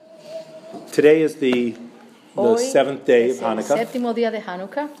Today is the Hoy seventh day es of el Hanukkah, séptimo día de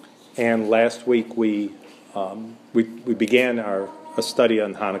Hanukkah and last week we began a study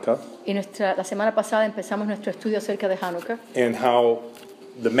on Hanukkah y la semana pasada empezamos nuestro estudio acerca de Hanukkah and how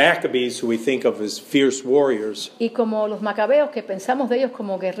the Maccabees, who we think of as fierce warriors, y como los macabeos que pensamos de ellos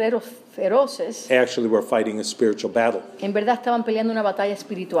como guerreros feroces, actually were fighting a spiritual battle. en verdad estaban peleando una batalla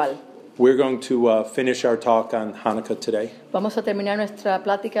espiritual. We're going to finish our talk on Hanukkah today, Vamos a terminar nuestra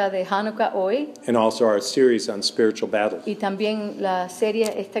plática de Hanukkah hoy and also our series on spiritual battle. y también la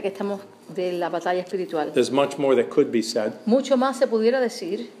serie esta que estamos de la batalla espiritual. There's much more that could be said, Mucho más se pudiera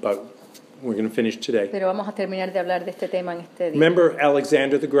decir, but we're going to finish today. pero vamos a terminar de hablar de este tema en este día. Remember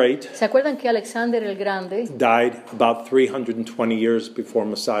Alexander the Great ¿Se acuerdan que Alexander el Grande died about 320 years before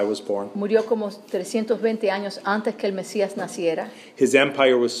Messiah was born? murió como 320 años antes que el Mesías naciera? His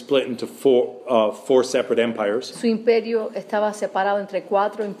empire was split into four separate empires, Su imperio estaba separado entre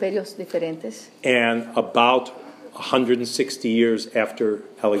 4 imperios diferentes. and about 160 years after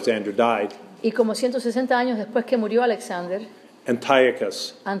Alexander died, Y como 160 años después que murió Alexander,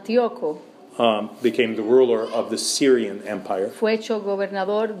 Antiochus Antíoco became the ruler of the Syrian Empire. fue hecho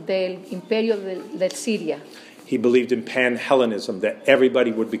gobernador del imperio de Siria. He believed in pan-Hellenism, that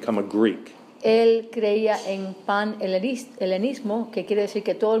everybody would become a Greek. Él creía en pan-helenismo, que quiere decir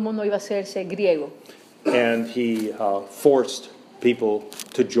que todo el mundo iba a hacerse griego. And he forced people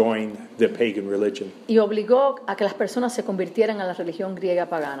to join the pagan religion. Y obligó a que las personas se convirtieran a la religión griega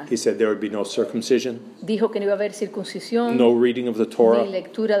pagana. He said there would be no circumcision, Dijo que no iba a haber circuncisión, no reading of the ni Torah.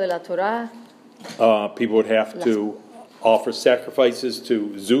 lectura de la Torá. People would have to offer sacrifices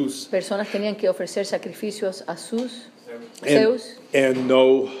to Zeus, Personas tenían que ofrecer sacrificios a Zeus. and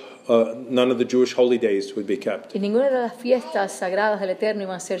none of the Jewish holy days would be kept. Y ninguna de las fiestas sagradas del Eterno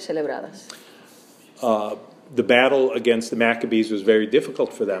iban a ser celebradas. The battle against the Maccabees was very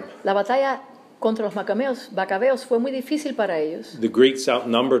difficult for them. La batalla contra los macabeos fue muy difícil para ellos. The Greeks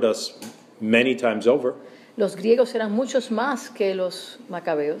outnumbered us many times over, Los griegos eran muchos más que los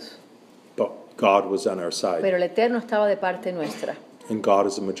macabeos, but God was on our side, pero el Eterno estaba de parte nuestra. and God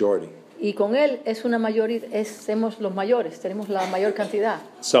is a majority. Y con Él es una mayoría, somos los mayores, tenemos la mayor cantidad.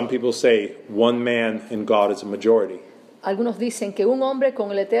 Some people say one man in God is a majority, Algunos dicen que un hombre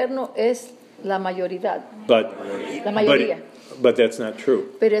con el Eterno es la mayoría, but la mayoría. but that's not true.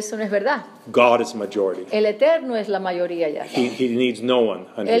 Pero eso no es verdad. God is a majority. El Eterno es la mayoría ya. He needs no one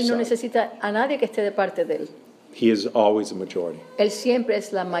on his Él no side. necesita a nadie que esté de parte de Él. He is always a majority. Él siempre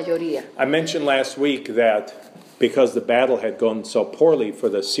es la mayoría. I mentioned last week that because the battle had gone so poorly for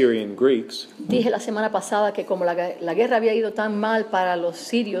the Syrian Greeks, Dije la semana pasada que como la guerra había ido tan mal para los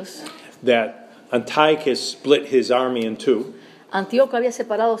sirios, that Antiochus split his army in two. Antíoco había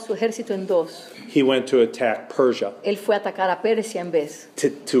separado su ejército en 2. He went to attack Persia Él fue a atacar a Persia en vez,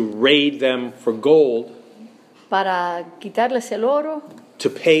 to raid them for gold para quitarles el oro to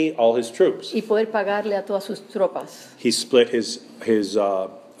pay all his troops. y poder pagarle a todas sus tropas. He split his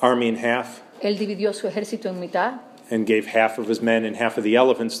army in half Él dividió su ejército en mitad, and gave half of his men and half of the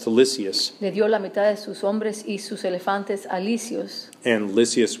elephants to Lysias. le dio la mitad de sus hombres y sus elefantes a Licios, And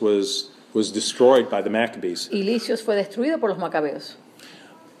Lysias was destroyed by the Maccabees. y Licios fue destruido por los macabeos.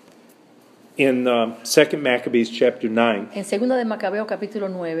 In 2 Maccabees chapter 9, En segunda de Macabeo capítulo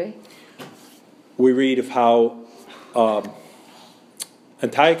 9, we read of how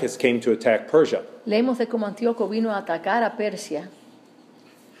Antiochus came to attack Persia. leemos de cómo Antíoco vino a atacar a Persia.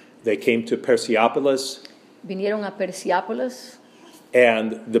 They came to Persepolis, Vinieron a Persiápolis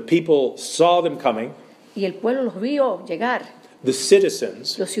and the people saw them coming. y el pueblo los vio llegar. The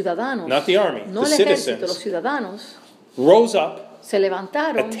citizens Los ciudadanos, Not the army, no the el ejército, citizens. los ciudadanos rose up, se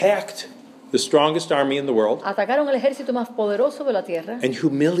levantaron, attacked the strongest army in the world, atacaron el ejército más poderoso de la tierra and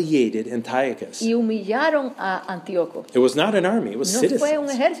humiliated Antiochus. y humillaron a Antíoco. It was not an army, it was No fue un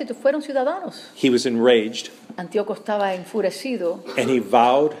citizens. ejército, fueron ciudadanos. He was enraged, Antíoco estaba enfurecido and he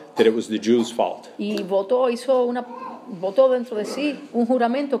vowed that it was the Jews' fault. y votó dentro de sí un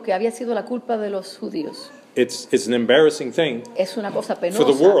juramento que había sido la culpa de los judíos. It's an embarrassing thing Es una cosa For the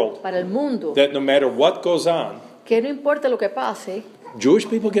penosa world. para el mundo, that no matter what goes on, que no importa lo que pase, Jewish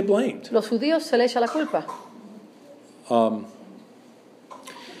people get blamed. los judíos se les echa la culpa.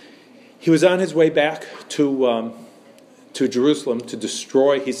 He was on his way back to Jerusalem to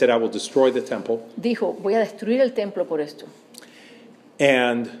destroy. He said, "I will destroy the temple," Dijo, voy a destruir el templo por esto.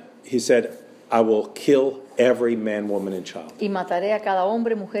 and he said, "I will kill every man, woman, and child Y mataré a cada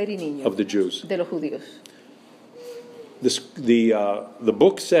hombre, mujer y niño of the Jews." de los judíos. The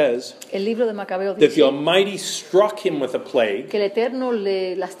book says El libro de Macabeo that the dice Almighty struck him with a plague, que el Eterno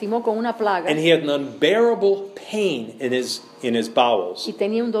le lastimó con una plaga and he had an unbearable pain in his bowels. y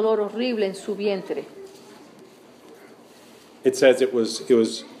tenía un dolor horrible en su vientre. It says it was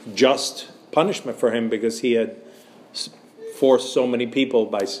just punishment for him because he had forced so many people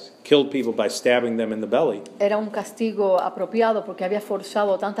killed people by stabbing them in the belly. Era un castigo apropiado porque había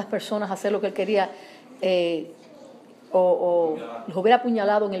forzado a tantas personas a hacer lo que él quería o los hubiera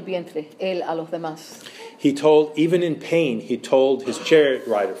apuñalado en el vientre, él a los demás. He told, even in pain, he told his chariot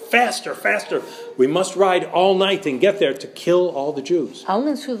rider, faster, faster, we must ride all night and get there to kill all the Jews. Aún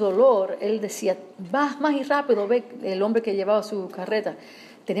en su dolor, él decía, vas más y rápido, ve el hombre que llevaba su carreta,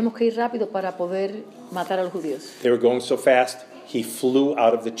 tenemos que ir rápido para poder matar a los judíos. They were going so fast, he flew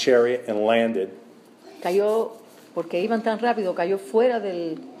out of the chariot and landed. Cayó, porque iban tan rápido, cayó fuera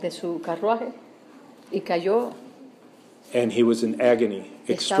de su carruaje y cayó. And he was in agony, Estaba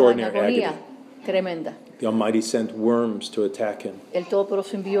en extraordinary agonía agony. tremenda. The Almighty sent worms to attack him. El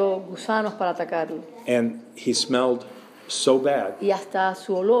Todopoderoso envió gusanos para atacarlo. And he smelled so bad Y hasta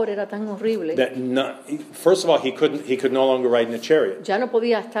su olor era tan horrible. that first of all, he could no longer ride in a chariot. Ya no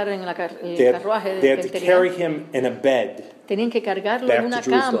podía estar en el carruaje They que had él to carry tenía. him in a bed. Tenían que cargarlo back en una to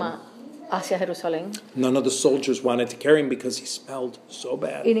Jerusalem. cama hacia Jerusalén. None of the soldiers wanted to carry him because he smelled so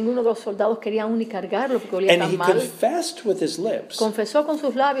bad. Y ninguno de los soldados quería aún ni cargarlo porque olía And tan he mal. confessed with his lips Confesó con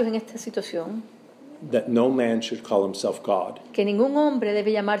sus labios en esta situación that no man should call himself God. que ningún hombre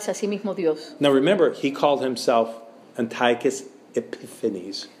debe llamarse a sí mismo Dios. Now remember, he called himself Antiochus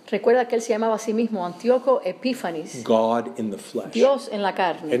Epiphanes, Recuerda que él se llamaba a sí mismo Antíoco Epífanes, God in the flesh. Dios en la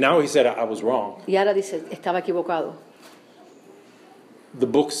carne. And now he said, I was wrong. Y ahora dice, estaba equivocado. The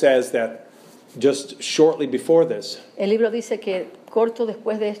book says that just shortly before this, El libro dice que corto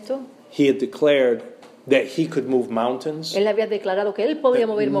después de esto, he had declared that he could move mountains. él había declarado que él podía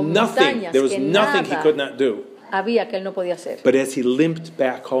mover Nothing, montañas, there was que nothing he could nada not do. había que él no podía hacer. But as he limped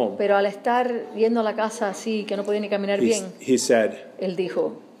back home, Pero al estar yendo a la casa así, que no podía ni caminar bien, he said, él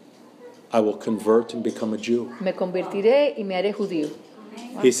dijo, I will convert and become a Jew. me convertiré y me haré judío.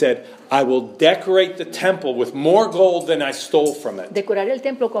 He said, I will decorate the temple with more gold than I stole from it. Decoraré el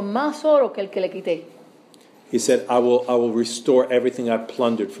templo con más oro que el que le quité. He said, I will restore everything I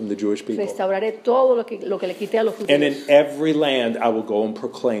plundered from the Jewish people. Restauraré todo lo que le quité a los And in judíos. every land I will go and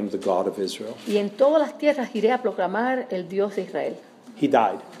proclaim the God of Israel. Y en todas las tierras iré a proclamar el Dios de Israel. He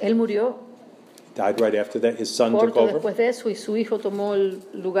died. Él murió Died right after that. His son took corto over. después de eso y su hijo tomó el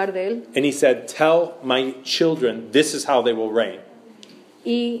lugar de él. And he said, tell my children, this is how they will reign.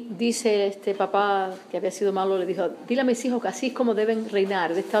 Y dice este papá que había sido malo, le dijo, dile a mis hijos que así es como deben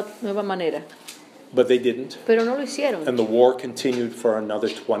reinar, de esta nueva manera. But they didn't. Pero no lo hicieron. And the war continued for another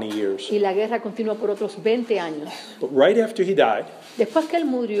 20 years. Y la guerra continuó por otros 20 años. But right after he died, Después que él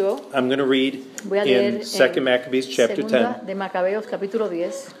murió, I'm going to read voy a leer in 2 Maccabees chapter Segunda 10, de Macabeos capítulo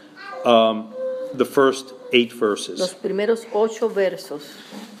 10, the first 8 los verses. primeros 8 versos.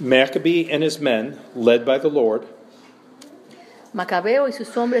 Maccabee and his men, led by the Lord, Macabeo y sus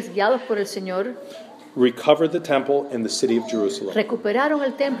hombres guiados por el Señor recovered the temple and the city of Jerusalem. recuperaron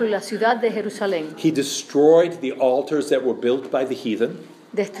el templo y la ciudad de Jerusalén. He destroyed the altars that were built by the heathen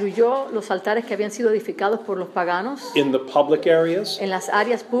Destruyó los altares que habían sido edificados por los paganos in the public areas en las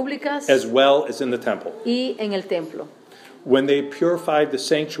áreas públicas as well as in the temple. y en el templo. When they purified the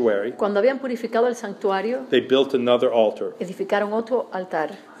sanctuary, Cuando habían purificado el santuario, they built another altar. edificaron otro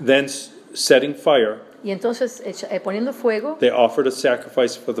altar. Then, setting fire, Y entonces, poniendo fuego, they offered a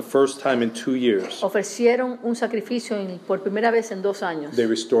sacrifice for the first time in 2 years. ofrecieron un sacrificio por primera vez en 2 años. They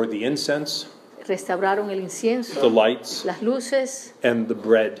restored the incense, Restauraron el the incienso, lights, las luces and the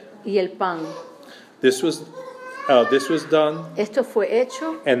bread. y el pan. This was done, Esto fue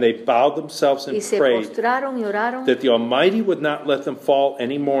hecho and they bowed themselves and y se prayed postraron y oraron that the Almighty would not let them fall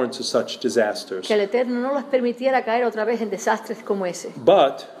anymore into such disasters. que el Eterno no les permitiera caer otra vez en desastres como ese.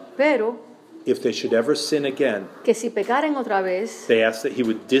 But Pero if they should ever sin again, que si pecaran otra vez, they asked that He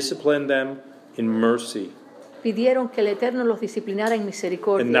would discipline them in mercy pidieron que el Eterno los disciplinara en and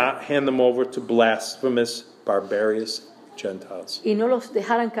misericordia not hand them over to blasphemous, barbarous Gentiles. y no los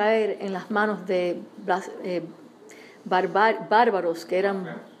dejaran caer en las manos de bárbaros que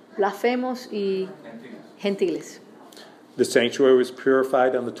eran blasfemos y gentiles. The sanctuary was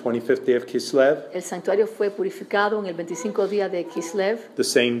purified on the 25th day of Kislev, El santuario fue purificado en el 25 día de Kislev, the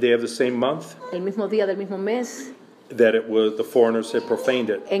same day of the same month el mismo día del mismo mes that it was the foreigners had profaned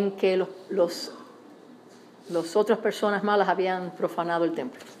it. en que los otras personas malas habían profanado el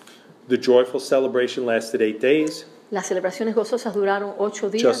templo. The joyful celebration lasted 8 days. Las celebraciones gozosas duraron 8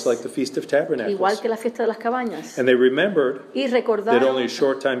 días, just like the Feast of Tabernacles. igual que la fiesta de las cabañas. And they remembered Y that recordaron only a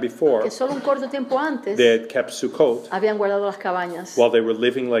short time before que solo un corto tiempo antes they had kept Sukkot habían guardado las cabañas, while they were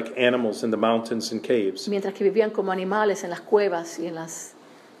living like animals in the mountains and caves. mientras que vivían como animales en las cuevas y en las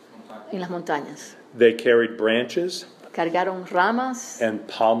montañas. They carried branches Cargaron ramas and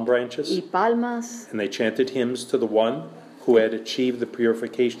palm branches, y palmas and they chanted hymns to the one who had achieved the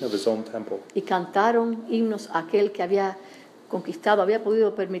purification of his own temple. y cantaron himnos a aquel que había conquistado, había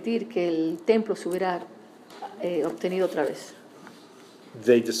podido permitir que el templo se hubiera obtenido otra vez.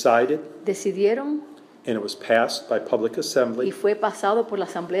 They decided, Decidieron, and it was passed by public y assembly, fue pasado por la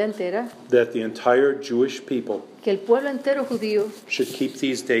asamblea entera, that the entire Jewish people que el pueblo entero judío should keep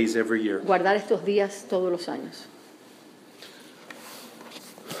these days every year. guardar estos días todos los años.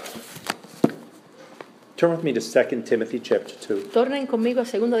 Turn with me to 2 Timothy chapter 2. Tornen conmigo a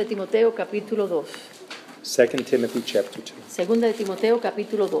 2 de Timoteo capítulo 2. 2 Timothy chapter 2. 2 de Timoteo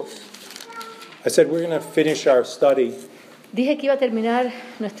capítulo 2. I said we're going to finish our study Dije que iba a terminar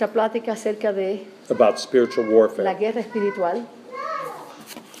nuestra plática acerca de about spiritual la warfare. guerra espiritual.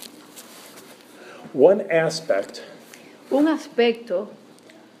 One aspect Un aspecto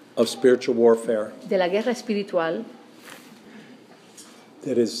of spiritual warfare de la guerra espiritual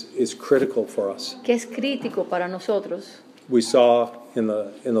that is critical for us. que es crítico para nosotros, We saw in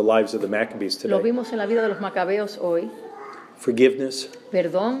the lives of the Maccabees lo today. vimos en la vida de los macabeos hoy: Forgiveness,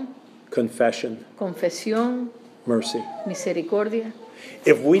 perdón, confession, confesión, mercy. misericordia.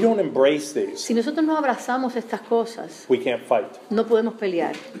 If we don't embrace these, Si nosotros no abrazamos estas cosas, we can't fight. no podemos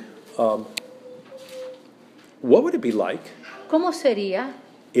pelear. What would it be like ¿Cómo sería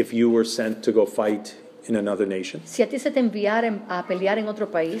if you were sent to go fight in another nation si a ti se te enviara a pelear en otro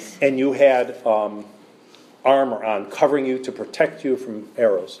país and you had armor on covering you to protect you from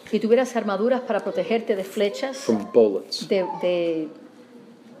arrows, y tuvieras armaduras para protegerte de flechas, from bullets, de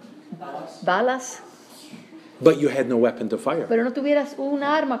balas, but you had no weapon to fire? pero no tuvieras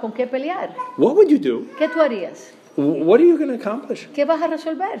una arma con que pelear? What would you do? ¿Qué tú harías? What are you going to accomplish? ¿Qué vas a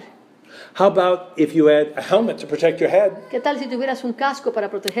resolver? How about if you had a helmet to protect your head ¿Qué tal si tuvieras un casco para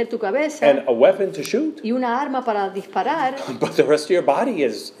proteger tu cabeza and a weapon to shoot, y una arma para disparar, but the rest of your body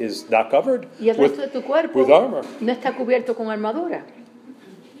is not covered y el resto de tu cuerpo with armor? no está cubierto con armadura?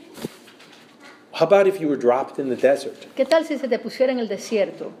 How about if you were dropped in the desert ¿Qué tal si se te pusiera en el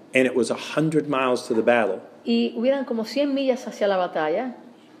desierto and it was 100 miles to the battle y hubieran como 100 millas hacia la batalla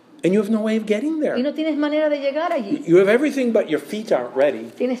and you have no way of getting y there? no tienes manera de llegar allí? You have everything, but your feet aren't ready.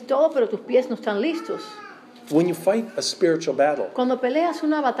 Tienes todo, pero tus pies no están listos. When you fight a spiritual battle, Cuando peleas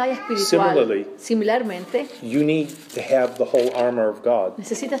una batalla espiritual, similarmente, you need to have the whole armor of God.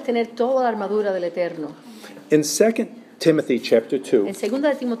 necesitas tener toda la armadura del Eterno. In 2 Timothy chapter 2, En 2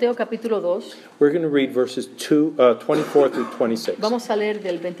 de Timoteo capítulo 2, we're going to read verses 24 through 26. vamos a leer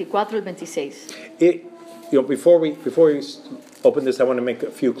del 24 al 26. Before we open this, I want to make a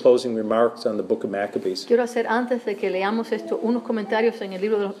few closing remarks on the book of Maccabees. Quiero hacer, antes de que leamos esto, unos comentarios en el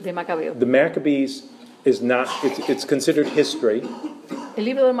libro de Macabeo. The Maccabees is not, it's considered history El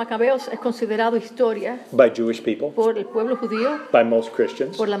libro de Macabeos es considerado historia by Jewish people, por el pueblo judío, by most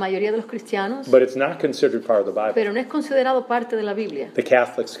Christians, por la mayoría de los cristianos, but it's not considered part of the Bible. pero no es considerado parte de la Biblia. The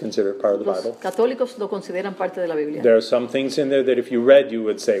Catholics consider it part of the Los Bible. católicos lo consideran parte de la Biblia. There are some things in there that if you read, you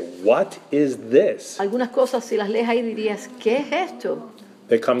would say, what is this? Algunas cosas, si las lees ahí, dirías, ¿qué es esto?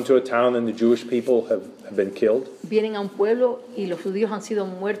 They come to a town and the Jewish people have been killed. Vienen a un pueblo y los judíos han sido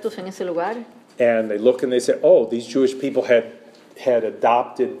muertos en ese lugar. And they look and they say, oh, these Jewish people had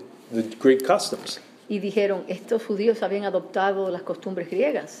adopted the Greek customs. Y dijeron, estos judíos habían adoptado las costumbres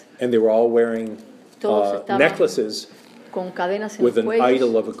griegas. And they were all wearing Todos estaban necklaces con cadenas en with los an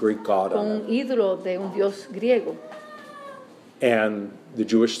idol cuellos, of a Greek god con on un it. ídolo de un dios griego. And the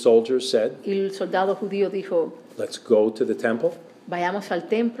Jewish soldiers said, Y el soldado judío dijo, let's go to the temple vayamos al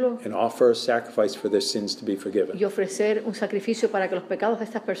templo and offer a sacrifice for their sins to be forgiven. y ofrecer un sacrificio para que los pecados de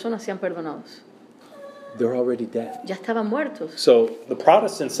estas personas sean perdonados. They're already dead. Ya estaban muertos. So the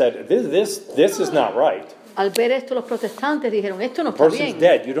Protestants said, this is not right. Al ver esto, los protestantes dijeron, esto no The está person's bien.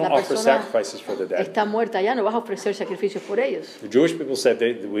 dead. You don't La offer persona sacrifices for the dead. está muerta ya, no vas a ofrecer sacrificios por ellos. The Jewish people said,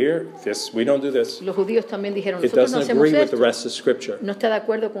 we don't do this. Los judíos también dijeron, It nosotros no doesn't hacemos agree with the esto. rest of Scripture. No está de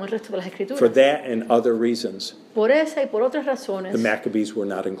acuerdo con el resto de las For escrituras. that and other reasons, Por esa y por otras razones, the Maccabees were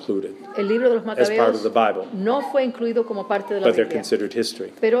not included el libro de los as part of Macabeos the Bible, no fue incluido como parte de la but they're Biblia, considered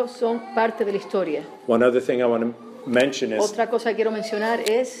history. pero son parte de la historia. One other thing I want to mention is Otra cosa que quiero mencionar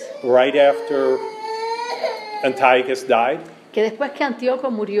es right after Antiochus died, que después que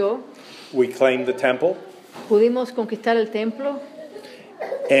Antíoco murió, we claimed the temple, pudimos conquistar el templo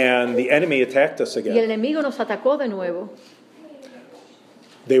And the enemy attacked us y el again. enemigo nos atacó de nuevo,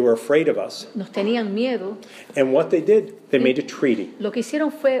 They were afraid of us. nos tenían miedo. And what they did, they made a treaty, Lo que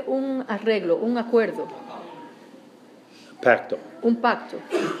hicieron fue un arreglo, un acuerdo, pacto. un pacto.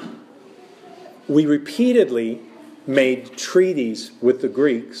 We repeatedly made treaties with the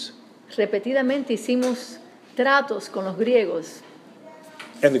Greeks, Repetidamente hicimos tratos con los griegos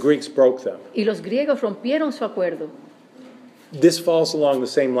and the Greeks broke them. y los griegos rompieron su acuerdo. This falls along the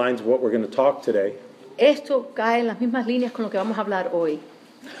same lines of what we're going to talk today, Esto cae en las mismas líneas con lo que vamos a hablar hoy,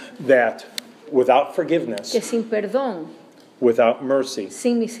 that without que forgiveness, sin perdón, without mercy,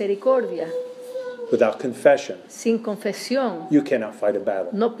 sin misericordia, without confession, sin confesión, you cannot fight a battle.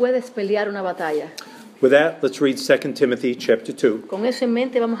 no puedes pelear una batalla. With that, let's read 2 Timothy chapter 2, Con eso en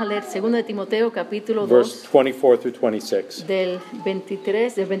mente vamos a leer 2 de Timoteo capítulo verse 2 24 through 26. del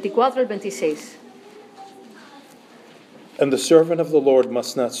 24 al 26. And the servant of the Lord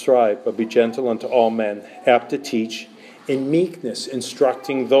must not strive, but be gentle unto all men, apt to teach, in meekness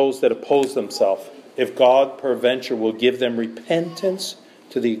instructing those that oppose themselves, if God peradventure will give them repentance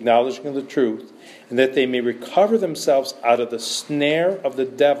to the acknowledging of the truth, and that they may recover themselves out of the snare of the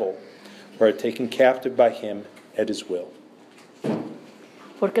devil, who are taken captive by him at his will.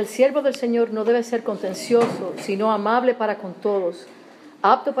 Porque el siervo del Señor no debe ser contencioso, sino amable para con todos,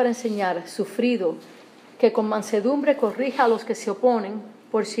 apto para enseñar, sufrido, que con mansedumbre corrija a los que se oponen,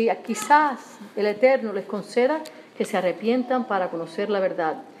 por si quizás el Eterno les conceda que se arrepientan para conocer la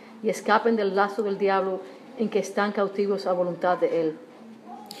verdad y escapen del lazo del diablo en que están cautivos a voluntad de él.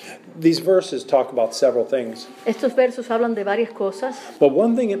 These verses talk about several things, Estos versos hablan de varias cosas, but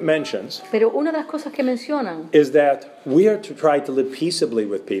one thing it mentions pero una de las cosas que mencionan is that we are to try to live peaceably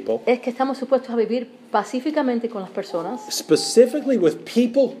with people, es que estamos supuestos a vivir pacíficamente con las personas, specifically with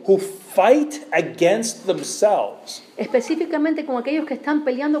people who fight against themselves. específicamente con aquellos que están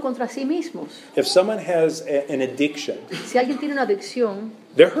peleando contra sí mismos. If someone has an addiction, Si alguien tiene una adicción,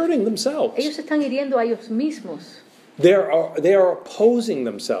 they're hurting themselves. ellos se están hiriendo a ellos mismos, They are opposing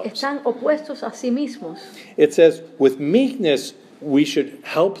themselves. están opuestos a sí mismos. It says, with meekness, we should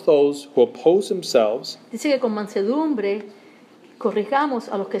help those who oppose themselves, Dice que con mansedumbre corrijamos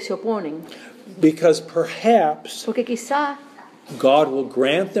a los que se oponen, because perhaps porque quizá God will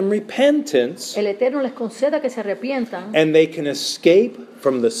grant them repentance el Eterno les conceda que se arrepientan and they can escape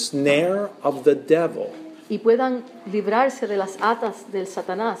from the snare of the devil. y puedan librarse de las atas del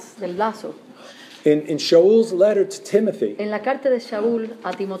Satanás, del lazo. In Shaul's letter to Timothy, En la carta de Shaul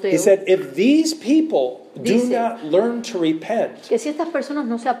a Timoteo, he said, if these people do Dice not learn to repent, que si estas personas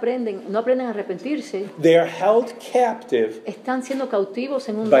no aprenden a arrepentirse, they are held captive. están siendo cautivos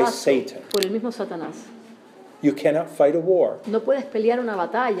en un By lazo Satan. por el mismo Satanás. You cannot fight a war No puedes pelear una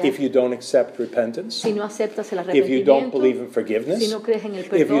batalla if you don't accept repentance, si no aceptas el if you don't arrepentimiento, believe in forgiveness, si no crees en el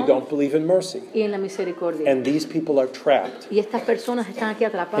if you perdón don't believe in mercy. y en la misericordia. And these people are trapped. Y estas personas están aquí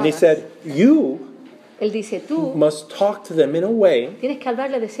And he atrapadas. said, you Él dice, tú must talk to them in a way tienes que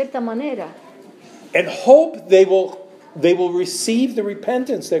hablarle de cierta manera and hope they will receive the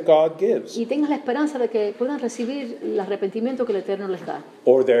repentance that God gives, y tengas la esperanza de que puedan recibir el arrepentimiento que el Eterno les da.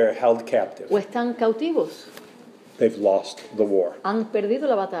 or they're held captive. O están cautivos, They've lost the war. han perdido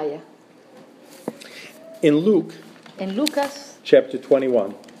la batalla. In Luke En Lucas chapter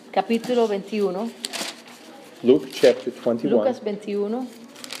 21, capítulo 21, Luke chapter 21, Lucas 21,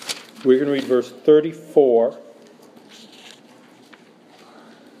 we're going to read verse 34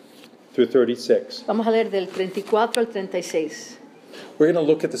 through 36. vamos a leer del 34 al 36. We're going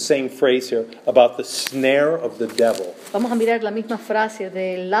to look at the same phrase here about the snare of the devil. Vamos a mirar la misma frase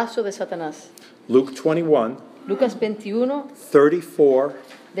del lazo de Satanás. Luke 21, Lucas 21, 34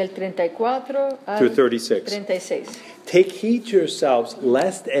 del 34 al through 36. 36. Take heed to yourselves,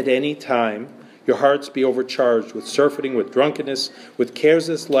 lest at any time your hearts be overcharged with surfeiting, with drunkenness, with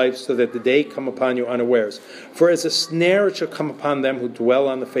careless life, so that the day come upon you unawares. For as a snare it shall come upon them who dwell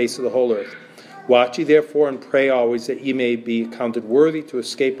on the face of the whole earth. Watch ye therefore and pray always, that ye may be accounted worthy to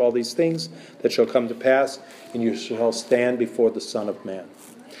escape all these things that shall come to pass, and you shall stand before the Son of Man.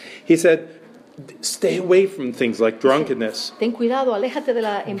 He said, stay away from things like drunkenness. Ten cuidado, aléjate de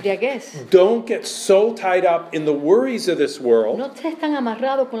la embriaguez. Don't get so tied up in the worries of this world, No estés tan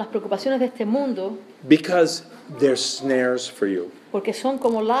amarrado con las preocupaciones de este mundo, because they're snares for you. porque son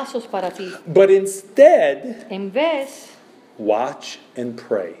como lazos para ti. But instead, En vez, watch and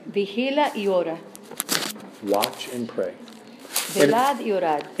pray. vigila y ora. Watch and pray. Velad y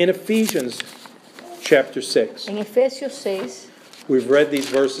orad. In Ephesians chapter 6, En Efesios 6, We've read these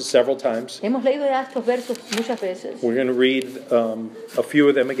verses several times. Hemos leído ya estos versos muchas veces. We're going to read a few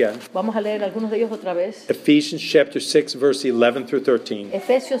of them again. Vamos a leer algunos de ellos otra vez. Ephesians chapter 6, verse 11 through 13.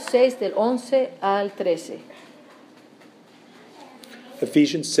 Efesios 6 del 11 al 13.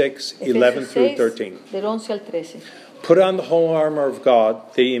 Ephesians 6, 11 through 13. Del 11 al 13. Put on the whole armor of God,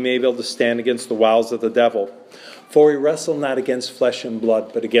 that ye may be able to stand against the wiles of the devil. For we wrestle not against flesh and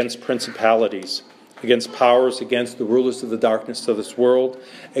blood, but against principalities, against powers, against the rulers of the darkness of this world,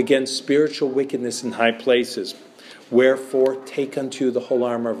 against spiritual wickedness in high places. Wherefore take unto you the whole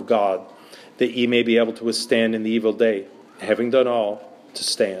armor of God, that ye may be able to withstand in the evil day, having done all, to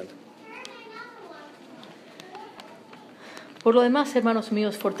stand. Por lo demás, hermanos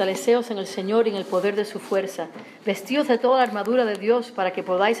míos, fortaleceos en el Señor y en el poder de su fuerza. Vestíos de toda la armadura de Dios para que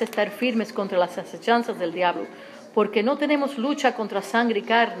podáis estar firmes contra las acechanzas del diablo. Porque no tenemos lucha contra sangre y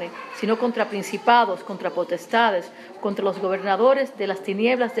carne, sino contra principados, contra potestades, contra los gobernadores de las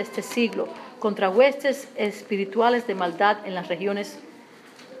tinieblas de este siglo, contra huestes espirituales de maldad en las regiones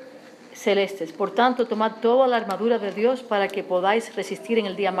celestes. Por tanto, tomad toda la armadura de Dios para que podáis resistir en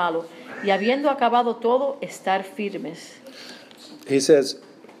el día malo, y habiendo acabado todo, estar firmes. He says,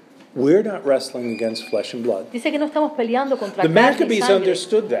 we're not wrestling against flesh and blood. Dice que no estamos peleando contra The carne y Maccabees sangre.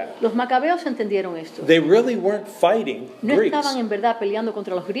 understood that. Los macabeos entendieron esto. They really weren't fighting No Greeks. estaban en verdad peleando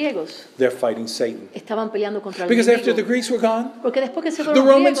contra los griegos. They're fighting Satan. Estaban peleando contra el Because after the enemigo. Greeks were gone, Porque después que se the fueron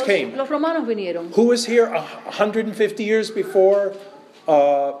los Romans griegos, came. los romanos vinieron. Who was here 150 years before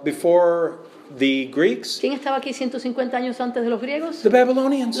the Greeks? ¿Quién estaba aquí 150 años antes de los griegos? The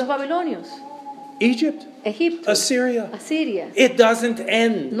Babylonians, Los babilonios, Egypt, Egipto, Assyria. Asiria. It doesn't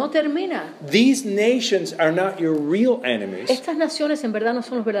end. No termina. These nations are not your real enemies. Estas naciones en verdad no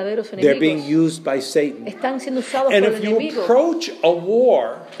son los verdaderos They're being enemigos. used by Satan. Están siendo usados And por if el you enemigo. approach a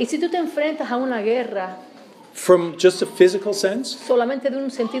war Y si tú te enfrentas a una guerra from just a physical sense, solamente de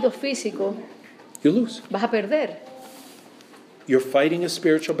un sentido físico, you lose. vas a perder. You're fighting a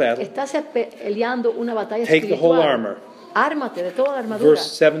spiritual battle. Estás peleando una batalla Take the whole espiritual. armor. Ármate de toda la armadura.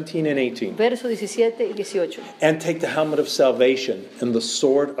 Verse 17 and 18. Versos 17 y 18. And take the helmet of salvation and the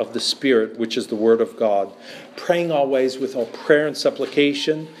sword of the Spirit, which is the word of God, praying always with all prayer and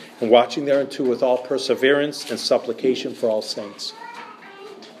supplication, and watching thereunto with all perseverance and supplication for all saints.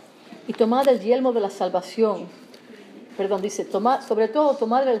 Y tomad el yelmo de la salvación. Perdón, dice, tomad, sobre todo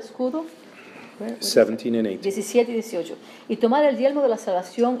tomad el escudo. 17 and 18. 17 y 18. Y tomad el yelmo de la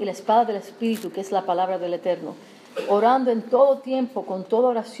salvación y la espada del Espíritu, que es la palabra del Eterno, orando en todo tiempo con toda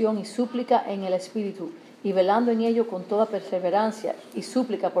oración y súplica en el Espíritu, y velando en ello con toda perseverancia y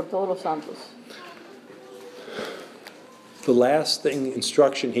súplica por todos los santos. The last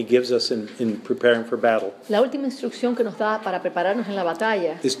instruction he gives us in preparing for battle La última instrucción que nos da para prepararnos en la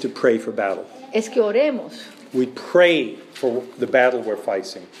batalla is to pray for battle. es que oremos. We pray for the battle we're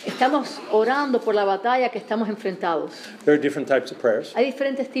facing. Estamos orando por la batalla que estamos enfrentados. There are different types of prayers. Hay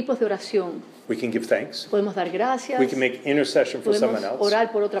diferentes tipos de oración. We can give thanks. Podemos dar gracias. We can make intercession for Podemos someone else.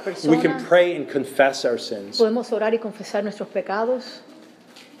 orar por otra persona. We can pray and confess our sins. Podemos orar y confesar nuestros pecados.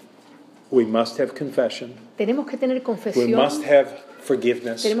 We must have confession. Tenemos que tener We confesión. must have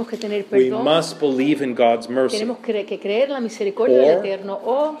forgiveness. Tenemos que tener We perdón. must believe in God's mercy. Tenemos que creer en la misericordia del Or- Eterno.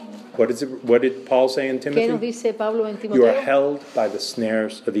 O, What did Paul say in ¿qué nos Timothy? dice Pablo en You are Timoteo? held by the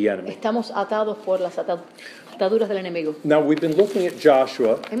snares of the enemy. Estamos atados por las ataduras del enemigo. Now, we've been looking at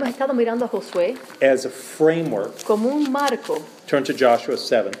Joshua Hemos estado mirando a Josué as a framework. como un marco. Turn to Joshua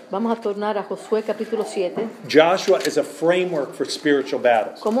 7. Vamos a tornar a Josué capítulo 7 Joshua is a framework for spiritual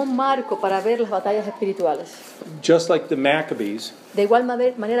battles. como un marco para ver las batallas espirituales. Just like the Maccabees, De igual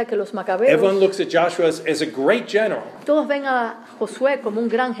manera que los macabeos, everyone looks at Joshua as a great general, todos ven a Josué como un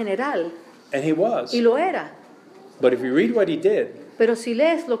gran general, and he was. y lo era. But if you read what he did, Pero si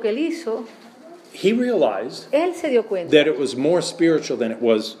lees lo que él hizo, he realized él se dio cuenta that it was more spiritual than it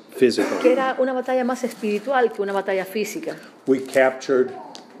was physical. que era una batalla más espiritual que una batalla física. We captured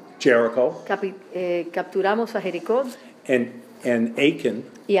Jericho, Capturamos a Jericó and Achan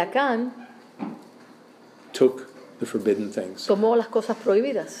y Acán took the forbidden things. tomó las cosas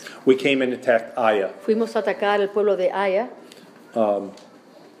prohibidas. We came and attacked Ai. Fuimos a atacar el pueblo de Aya.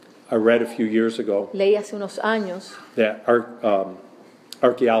 I read a few years ago Leí hace unos años that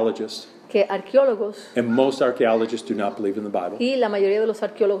archaeologists, que arqueólogos, and most archaeologists do not believe in the Bible. y la mayoría de los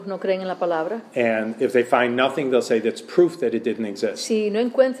arqueólogos no creen en la palabra. And if they find nothing, they'll say that's proof that it didn't exist. Si no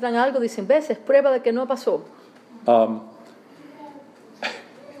encuentran algo, dicen, ves, es prueba de que no pasó.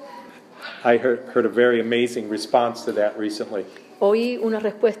 I heard a very amazing response to that recently. Oí una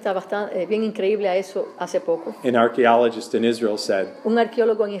respuesta bastante bien increíble a eso hace poco. An archaeologist in Israel said Un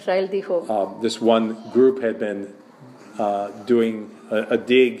arqueólogo en Israel dijo, this one group had been doing a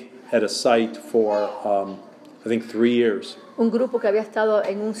dig at a site for, I think, 3 years. Un grupo que había estado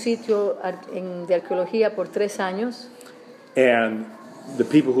en un sitio de arqueología por 3 años. And the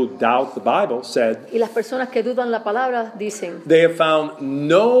people who doubt the Bible said, Y las personas que dudan la palabra dicen, they have found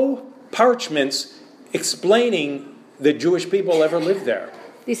no parchments explaining that Jewish people ever lived there.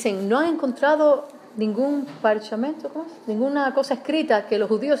 Dicen, no han encontrado ningún parchamento, ninguna cosa escrita que los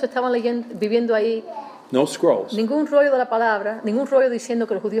judíos estaban viviendo ahí. No scrolls. Ningún rollo de la palabra, ningún rollo diciendo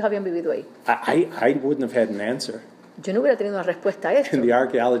que los judíos habían vivido ahí. I wouldn't have had an answer. Yo no hubiera tenido una respuesta a esto. And the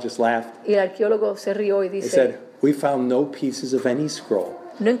archaeologist laughed. Y el arqueólogo se rió y They dice, said, we found no pieces of any scroll.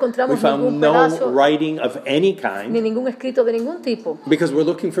 no We encontramos found ningún no pedazo writing of any ni kind ningún escrito de ningún tipo. because we're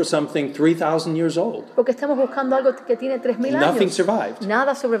looking for something 3,000 years old. Porque estamos buscando algo que tiene 3,000 años. Nothing survived.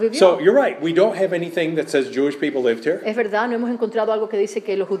 Nada sobrevivió. So you're right. We don't have anything that says Jewish people lived here. Es verdad, no hemos encontrado algo que dice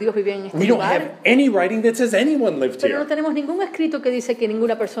que los judíos vivían en este We don't lugar. have any writing that says anyone lived Pero no here. tenemos ningún escrito que dice que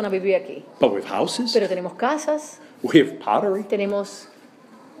ninguna persona vivía aquí. But we have houses. Pero tenemos casas, We have pottery. tenemos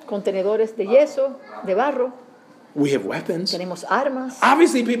contenedores de yeso, de barro, We have weapons. tenemos armas.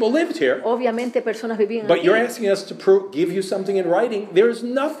 Obviously, people lived here. Obviamente personas vivían But aquí. you're asking us to give you something in writing. There's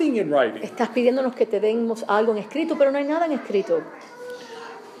nothing in writing. Estás pidiéndonos que te demos algo en escrito, pero no hay nada en escrito.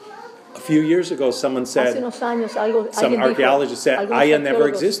 A few years ago, someone Hace said, unos años some archaeologists said, algunos Aya never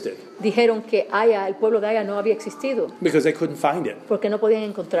arqueólogos existed dijeron que Aya, el pueblo de Aya no había existido because they couldn't find it. porque no podían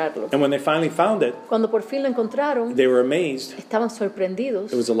encontrarlo. And when they finally found it, Cuando por fin lo encontraron, they were amazed. estaban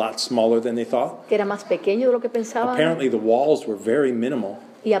sorprendidos It was a lot smaller than they thought. que era más pequeño de lo que pensaban Apparently, the walls were very minimal.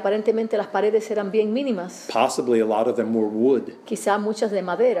 y aparentemente las paredes eran bien mínimas, Possibly a lot of them were wood. quizá muchas de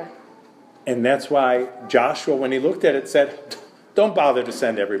madera. And that's why Joshua, when he looked at it, said, don't bother to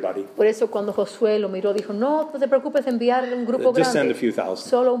send everybody. Por eso cuando Josué lo miró dijo, no te preocupes de enviar un grupo Just send a grande, few thousand.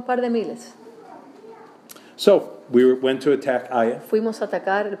 solo un par de miles. So we went to attack Aya, Fuimos a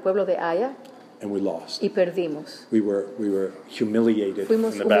atacar el pueblo de Aya and we lost. y perdimos. We were humiliated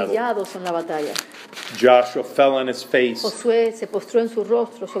Fuimos in the battle. humillados en la batalla. Joshua fell on his face Josué se postró en su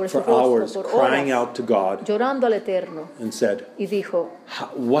rostro, sobre su for hours, rostro, por crying horas, out to God, llorando al Eterno, and said, y dijo,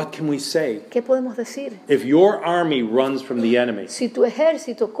 what can we say? ¿qué podemos decir? If your army runs from the enemy, Si tu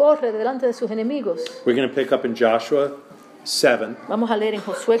ejército corre delante de sus enemigos. we're going to pick up in Joshua 7, Vamos a leer en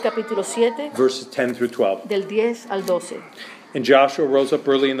Josué capítulo 7, verses 10 through 12. del 10 al 12. And Joshua rose up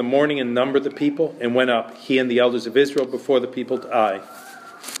early in the morning and numbered the people, and went up, he and the elders of Israel, before the people to Ai.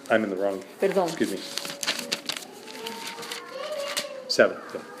 I'm in the wrong. Perdón. Excuse me. 7.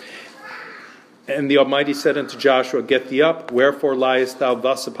 Yeah. And the Almighty said unto Joshua, get thee up, wherefore liest thou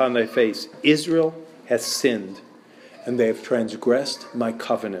thus upon thy face? Israel has sinned, and they have transgressed my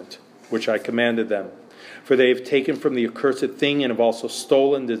covenant, which I commanded them. For they have taken from the accursed thing, and have also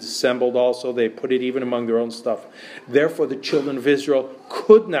stolen, dissembled also, they have put it even among their own stuff. Therefore the children of Israel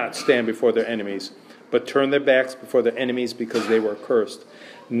could not stand before their enemies, but turned their backs before their enemies, because they were accursed.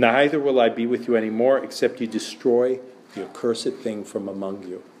 Neither will I be with you any more, except you destroy the accursed thing from among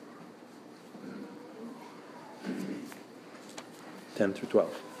you. 10 through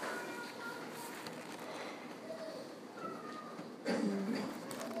 12.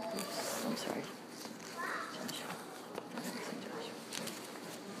 I'm sorry.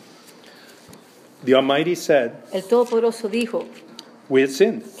 The Almighty said, El Todopoderoso dijo we had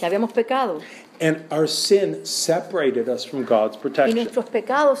sinned, que habíamos pecado and our sin separated us from God's y protection. nuestros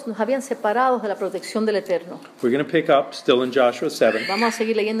pecados nos habían separado de la protección del Eterno. We're going to pick up still in Joshua 7, Vamos a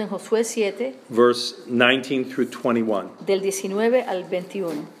seguir leyendo en Josué 7, verse 19 through 21. del 19 al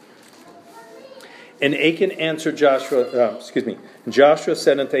 21. And Achan answered Joshua, Joshua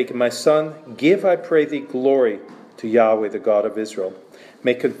said unto Achan, my son, give, I pray thee, glory to Yahweh, the God of Israel.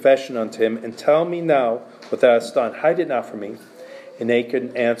 Make confession unto him, and tell me now what thou hast done. Hide it not from me. And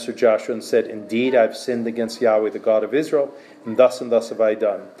Achan answered Joshua and said, indeed, I have sinned against Yahweh, the God of Israel, and thus have I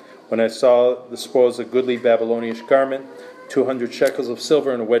done. When I saw the spoils of a goodly Babylonish garment, 200 shekels of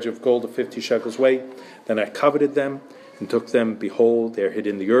silver, and a wedge of gold of 50 shekels weight, then I coveted them, and took them. Behold, they are hid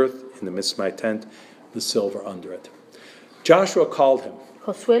in the earth, in the midst of my tent, the silver under it. Joshua called him.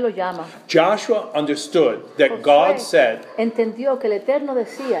 Josué lo llama. Joshua understood that Josué God said, entendió que el Eterno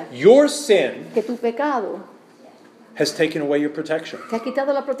decía your sin que tu pecado has taken away your protection. te ha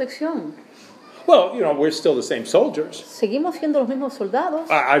quitado la protección. Well, we're still the same soldiers. Seguimos siendo los mismos soldados.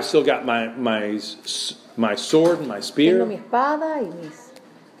 I've still got my sword and my spear. Tengo mi espada y mis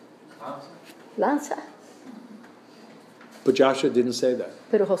lanzas. But Joshua didn't say that.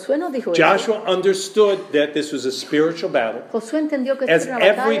 Pero Josué no dijo eso. Joshua understood that this was a spiritual battle. Josué entendió que As esto era una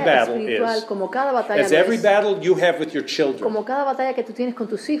every batalla battle espiritual, is. como cada batalla As lo every es. battle you have with your children. Como cada batalla que tú tienes con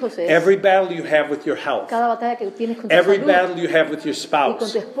tus hijos es. Every battle you have with your health. Cada batalla que tú tienes con tu Every salud. battle you have with your Y con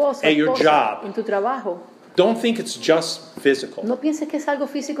spouse. tu esposa, At your esposa, job. en tu trabajo. Don't think it's just physical. No pienses que es algo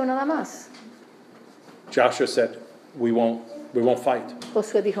físico nada más. Joshua said, we won't fight.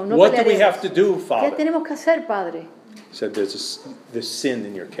 Josué dijo, no What do we pelearemos. have to do, ¿Qué Father? tenemos que hacer, Padre? He said, there's sin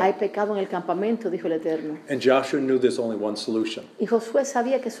in your Hay camp. pecado en el campamento, dijo el Eterno. And Joshua knew there's only one solution. Y Josué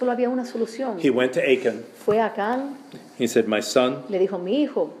sabía que solo había una solución. He went to Achan. Fue a Acán, He said, my son, le dijo, mi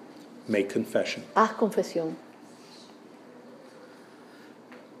hijo, make confession. haz confesión.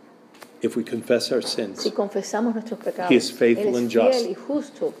 If we confess our sins, Si confesamos nuestros pecados, He is faithful Él and es fiel just y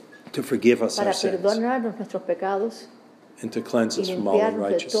justo to forgive us para our sins perdonarnos nuestros pecados and to cleanse y us from all limpiarnos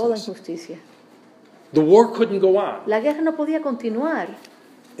de toda unrighteousness. injusticia. The war couldn't go on La guerra no podía continuar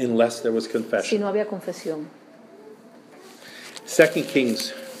unless there was si confession. no había confesión. 2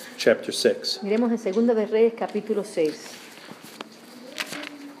 Kings chapter 6. Miremos en 2 de Reyes capítulo 6.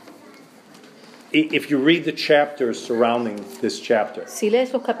 If you read the chapters surrounding this chapter Si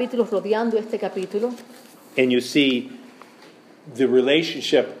lees los capítulos rodeando este capítulo and you see the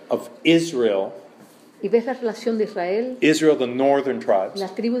relationship of Israel, y ves la relación de Israel, the northern tribes, la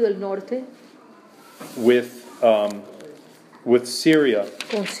tribu del norte, with Syria,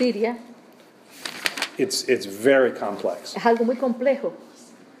 con Siria, it's very complex. es algo muy complejo.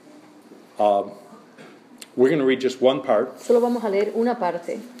 We're going to read just one part. Solo vamos a leer una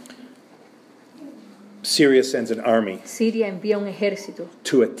parte. Syria sends an army Siria envía un ejército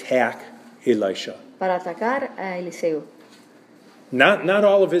to attack Elisha. para atacar a Eliseo. Not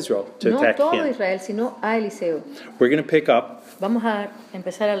all of Israel, to No attack todo him. Israel, sino a Eliseo. We're going to pick up Vamos a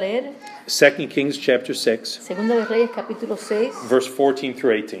empezar a leer 2 Kings chapter 6, Segunda de Reyes capítulo 6, verse 14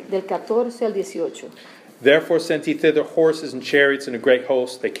 through 18. del 14 al 18. Therefore sent he thither horses and chariots and a great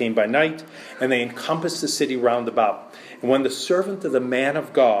host. They came by night, and they encompassed the city round about. And when the servant of the man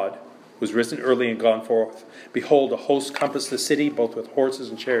of God was risen early and gone forth, behold, a host compassed the city, both with horses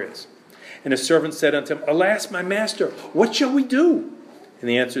and chariots. And his servant said unto him, Alas, my master, what shall we do? And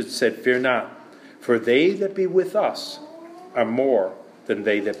he answered and said, Fear not, for they that be with us are more than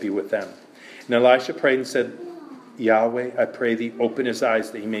they that be with them. And Elisha prayed and said, Yahweh, I pray thee, open his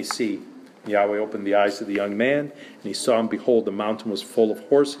eyes that he may see. And Yahweh opened the eyes of the young man, and he saw, and behold, the mountain was full of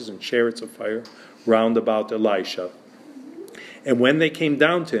horses and chariots of fire round about Elisha. And when they came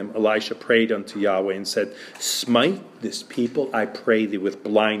down to him, Elisha prayed unto Yahweh and said, Smite this people, I pray thee, with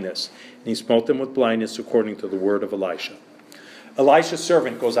blindness. And he smote them with blindness according to the word of Elisha. Elisha's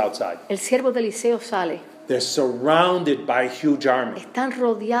servant goes outside. El siervo de Eliseo sale. They're surrounded by a huge army. Están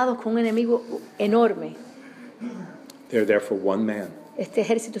rodeados con un enemigo enorme. They're there for one man, Este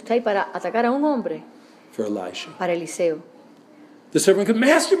ejército está ahí para atacar a un hombre, for Elisha. para Eliseo. The servant goes,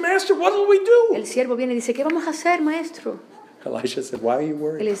 Master, what will we do? El siervo viene y dice, ¿qué vamos a hacer, maestro? Elisha said, Why are you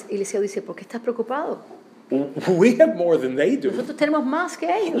worried? Eliseo dice, ¿por qué estás preocupado? We have more than they do. Nosotros tenemos más que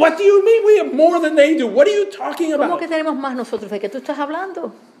ellos. What do you mean we have more than they do? What are you talking ¿Cómo about? que tenemos más nosotros? ¿De qué tú estás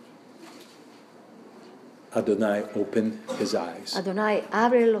hablando? Adonai opened his eyes. Adonai,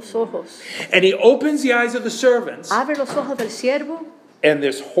 abre los ojos. And he opens the eyes of the servants. Abre los ojos del siervo And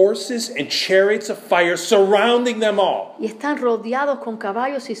there's horses and chariots of fire surrounding them all. y están rodeados con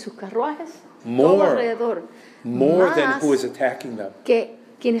caballos y sus carruajes. Todo More. alrededor. More Más than who is attacking them. que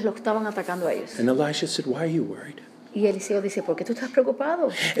quienes los estaban atacando a ellos. And Elisha said, Why are you worried? Y Eliseo dice, ¿por qué tú estás preocupado?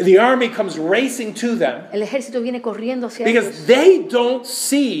 The army comes racing to them El ejército viene corriendo hacia because ellos they don't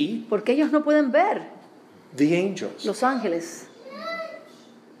see porque ellos no pueden ver the angels. los ángeles.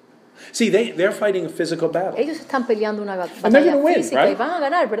 See, they're fighting a physical battle. Ellos están peleando una they're batalla gonna win, física right? y van a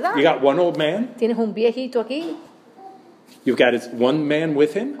ganar, ¿verdad? You got one old man, Tienes un viejito aquí you've got his one man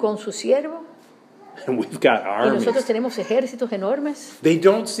with him, con su siervo and we've got y nosotros armies. tenemos ejércitos enormes. They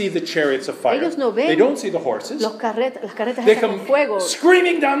don't see the chariots of fire. Ellos no ven They don't see the horses. las carretas They estas come con fuego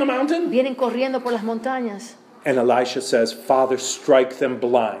screaming down the mountain. vienen corriendo por las montañas. And Elisha says, Father, strike them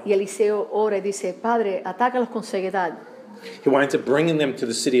blind. Y Eliseo ora y dice, Padre, atácalos con ceguedad. He winds up bringing them to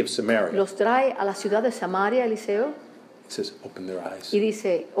the city of Samaria. Los trae a la ciudad de Samaria, Eliseo, He says, open their eyes. y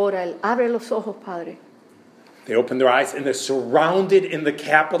dice, ora, abre los ojos, Padre. They open their eyes and they're surrounded in the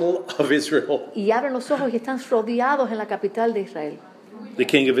capital of Israel. Y abren los ojos y están rodeados en la capital de Israel. The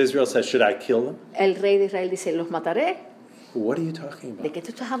king of Israel says, should I kill them? El rey de Israel dice, los mataré. What are you talking ¿De about? qué tú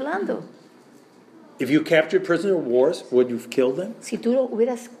estás hablando? If you captured prisoner of wars, would you kill them? Si tú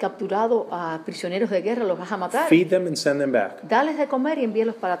hubieras capturado a prisioneros de guerra, los vas a matar. Feed them and send them back. Dales de comer y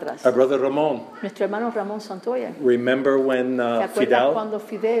envíalos para atrás. Our brother Ramon. Nuestro hermano Ramón Santoya. Remember when ¿Te acuerdas Fidel cuando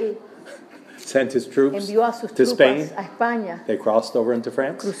Fidel sent his troops envió a sus to tropas Spain? a España? They crossed over into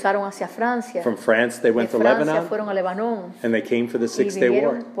France. Cruzaron hacia Francia. From France, they De went to Francia Lebanon, fueron a Lebanon. and they came for the Y Six-Day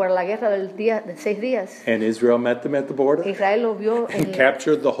War. vinieron por la guerra de 6 días. And Israel met them at the border Israel los vio and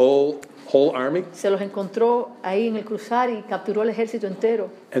captured the whole army, se los encontró ahí en el cruzar y capturó el ejército entero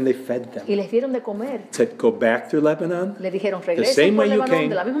and they fed them. y les dieron de comer. Said, go back through Lebanon. Le dijeron, same regresen por way you Lebanon came.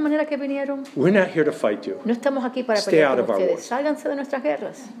 de la misma manera que vinieron. We're not here to fight you. No estamos aquí para Stay pelear out con of our ustedes. wars. Sálganse de nuestras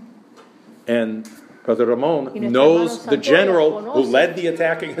guerras. And Brother Ramon Y nuestro knows hermano the Santoya general who conoce led the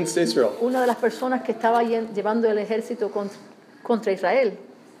attack against Israel. Una de las personas que estaba llevando el ejército contra Israel.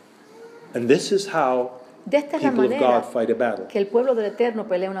 And this is how De esta es la people of manera God fight a battle. que el pueblo del Eterno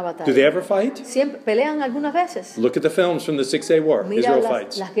pelea una Do they batalla. ever fight? Siempre pelean algunas veces. Look at the films from the Six-Day War. Mira Israel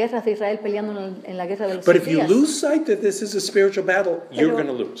fights. las guerras de Israel peleando en la guerra de los But 6 if you días. lose sight that this is a spiritual battle, you're Pero going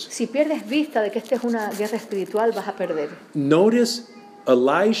to lose. si pierdes vista de que esta es una guerra espiritual, vas a perder. Notice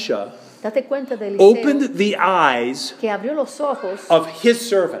Elisha Date cuenta de opened Eliseo the eyes que abrió los ojos of his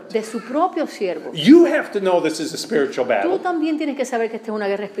servant. de su propio siervo. You have to know this is a spiritual Tú battle. también tienes que saber que esta es una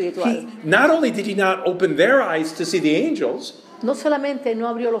guerra espiritual. Not only did he not open their eyes to see the angels, No solamente no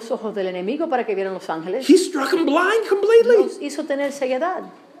abrió los ojos del enemigo para que vieran los ángeles, he struck him blind completely. los hizo tener ceguedad.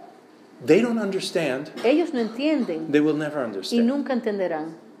 They don't understand. Ellos no entienden They will never y understand. nunca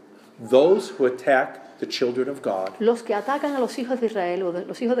entenderán. Those who attack the children of God, Los que atacan a los hijos de Israel o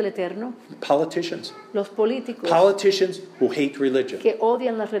los hijos del Eterno, politicians, los políticos politicians who hate religion, que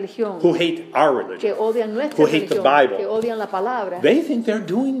odian la religión, who hate our que religion, odian nuestra who hate the religión, Bible. que odian la palabra, they think they're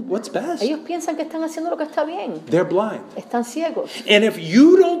doing what's best. ellos piensan que están haciendo lo que está bien. They're blind. Están ciegos. And if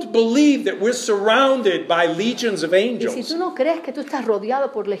you don't believe that we're surrounded by legions of Y si angels, tú no crees que tú estás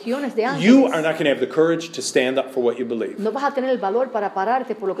rodeado por legiones de you are ángeles, not going to have the courage to stand up for what you believe. no vas a tener el valor para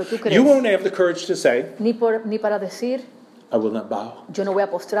pararte por lo que tú You crees, won't have the courage to say, ni para decir, I will not bow. yo no voy a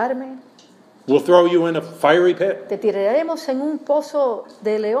postrarme. We'll throw you in a fiery pit. Te tiraremos en un pozo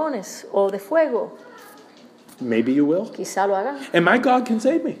de leones o de fuego. Maybe you will. Quizá lo hagan. And my God can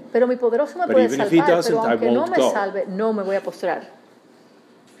save me. Pero mi poderoso me But puede even if he salvar, doesn't, pero I aunque no won't me go. salve, no me voy a postrar.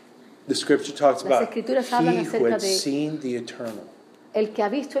 The scripture talks Las about escrituras hablan he who acerca had de seen the eternal, el que ha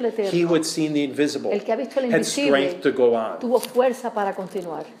visto el he Eterno, who had seen the invisible, el que ha visto el had invisible, strength to go on. tuvo fuerza para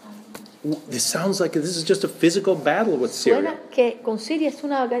continuar. This sounds like this is just a physical battle with Syria. Suena que con Siria es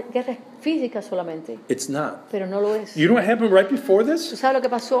una guerra física solamente, It's not. pero no lo es. You know what happened right before ¿Tú this? sabes lo que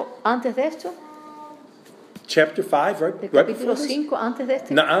pasó antes de esto? Chapter 5, Del right before capítulo this? 5, antes de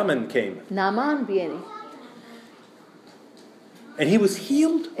este. Naaman came, Naamán viene. and he was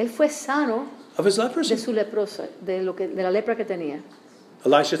healed Él fue sano of his de leprosy. su leprosa, de la lepra que tenía.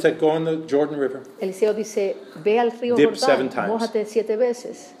 Elisha said, go in the Jordan River. Eliseo dice, ve al río Dip 7 Jordán, times. mójate 7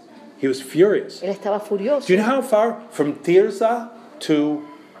 veces. He was furious. Él estaba furioso. Do you know how far from Tirzah to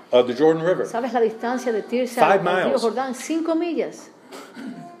the Jordan River? ¿Sabes la distancia de Tirsa 5 al río miles. Jordán? 5 millas.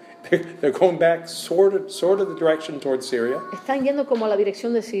 They're going back sort of the direction towards Syria. Están yendo como a la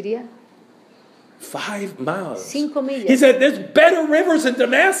dirección de Siria. 5 miles. 5 millas. He said, there's better rivers in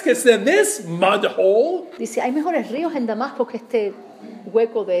Damascus than this mud hole. Dice, hay mejores ríos en Damasco que este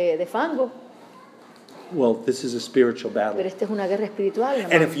hueco de fango. Well, this is a spiritual Pero battle. esta es una guerra espiritual.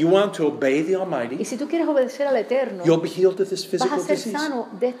 And hermano. if you want to obey the Y Almighty, si tú quieres obedecer al Eterno, you'll be healed of this vas a physical ser disease. sano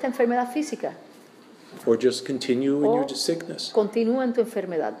de esta enfermedad física. Or just continue in O your sickness. continúa en tu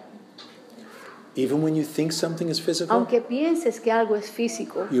enfermedad. Even when you think something is physical, Aunque pienses que algo es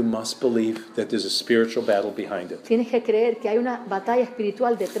físico, you must believe that there's a spiritual battle behind it. tienes que creer que hay una batalla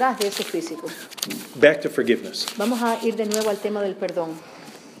espiritual detrás de eso físico. Back to forgiveness. Vamos a ir de nuevo al tema del perdón.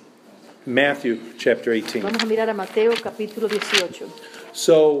 Matthew chapter 18. Vamos a mirar a Mateo capítulo 18.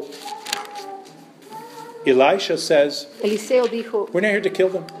 So, Elisha says, Eliseo dijo, we're not here to kill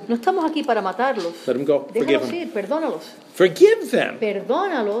them. no estamos aquí para matarlos. Let them go. Forgive Déjalos them. ir, perdónalos. Forgive them.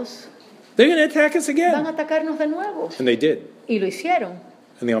 Perdónalos, They're going to attack us van again. a atacarnos de nuevo. And they did. Y lo hicieron.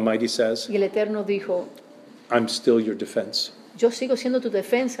 And the Almighty says, Y el Eterno dijo, I'm still your defense. yo sigo siendo tu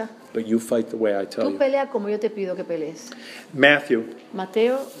defensa. But you fight the way I tell Tú you. pelea como yo te pido que pelees. Matthew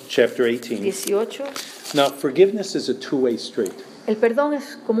Mateo chapter 18. 18. Now, forgiveness is a two-way street. El perdón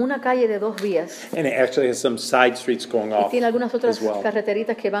es como una calle de 2 vías. And it actually has some side streets going Y off tiene algunas otras as well.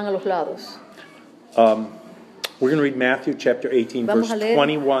 carreteritas que van a los lados. We're going to read Matthew chapter 18, Vamos verse a leer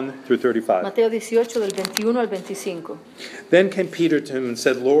 21 through 35. Mateo 18 del 21 al 25. Then came Peter to him and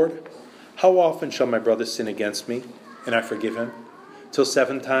said, Lord, how often shall my brother sin against me, and I forgive him? Till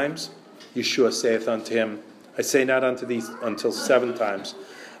 7 times? Yeshua saith unto him, I say not unto thee until 7 times,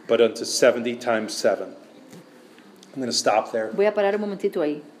 but unto 70 times 7. I'm going to stop there. Voy a parar un momentito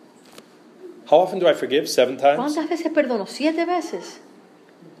ahí. How often do I forgive? 7 times? ¿Cuántas veces perdono? 7 veces.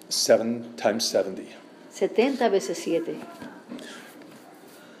 7 times 70. 70 veces 7.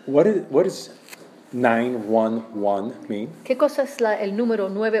 What is 911 mean? ¿Qué cosa es el número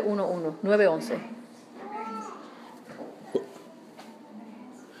 911? 911.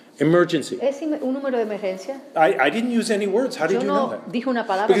 Emergency. ¿Es un número de emergencia? I didn't use any words. How did Yo you know no that? dije una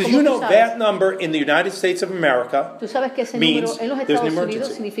palabra. Because ¿Cómo you tú know sabes? that number in the United States of America Tú sabes que ese número means en los there's an Estados Unidos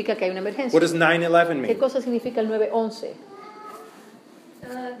emergency. significa que hay una emergencia. What does 9/11 ¿Qué mean? cosa significa el 911? The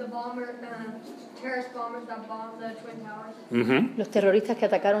terrorist bombers that bombed the Twin Towers. Mm-hmm. Los terroristas que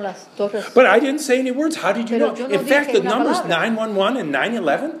atacaron las torres. But I didn't say any words. How did you Pero know? yo no In fact, dije the una numbers palabra. 911 and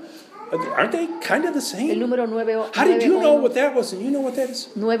 9/11, aren't they kind of the El same? número 9, How did you know what that was and you know what that is?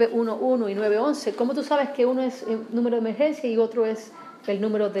 911 y 911. ¿Cómo tú sabes que uno es el número de emergencia y otro es el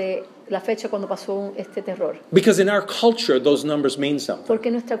número de la fecha cuando pasó este terror? Because in our culture, those numbers mean something. Porque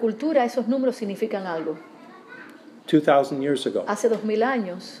en nuestra cultura esos números significan algo. 2,000 years ago, Hace 2000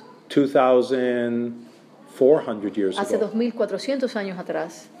 años, 2,400 years hace ago, 2400 años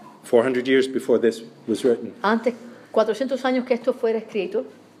atrás, 400 years before this was written. antes 400 años que esto fuera escrito,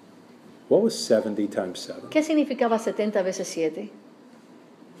 What was 70 times 7? ¿qué significaba 70 veces 7?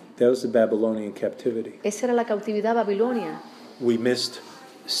 That was the Babylonian captivity. Esa era la cautividad babilonia. We missed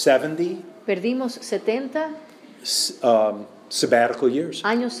 70 Perdimos 70 sabbatical years.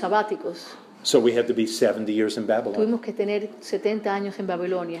 años sabáticos. So we had to be 70 years in Babylon. Tuvimos que tener 70 años en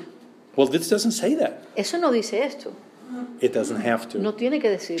Babilonia. Well, this doesn't say that. Eso no dice esto. It doesn't have to. No tiene que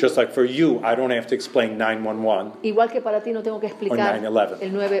decir. Just like for you, I don't have to explain 911. Igual que para ti no tengo que explicar Or 9/11.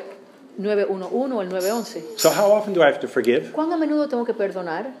 el 911 o el 911. So how often do I have to forgive? ¿Cuándo a menudo tengo que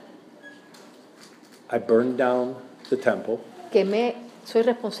perdonar? I burned down the temple. Soy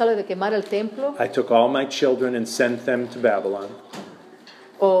responsable de quemar el templo. I took all my children and sent them to Babylon.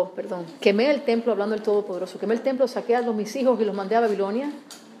 Quemé el templo, hablando del Todopoderoso. Quemé el templo, saqué a mis hijos y los mandé a Babilonia,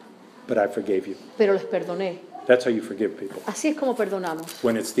 But I forgave you. pero les perdoné. That's how you forgive people. Así es como perdonamos.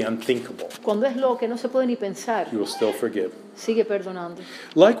 When it's the unthinkable, Cuando es lo que no se puede ni pensar, you will still forgive. sigue perdonando.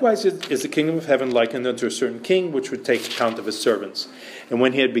 Likewise is the kingdom of heaven likened unto a certain king, which would take account of his servants. And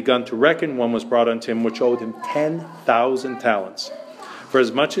when he had begun to reckon, one was brought unto him, which owed him 10,000 talents. For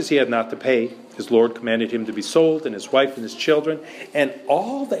as much as he had not to pay, his Lord commanded him to be sold, and his wife and his children, and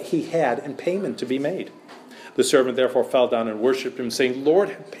all that he had in payment to be made. The servant therefore fell down and worshipped him, saying, Lord,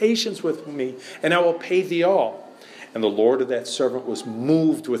 have patience with me, and I will pay thee all. And the Lord of that servant was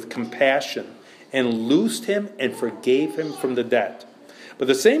moved with compassion, and loosed him, and forgave him from the debt. But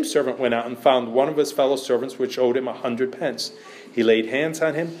the same servant went out and found one of his fellow servants, which owed him 100 pence. He laid hands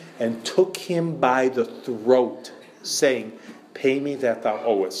on him, and took him by the throat, saying, Pay me that thou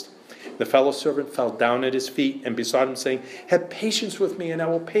owest. The fellow servant fell down at his feet, and besought him, saying, Have patience with me, and I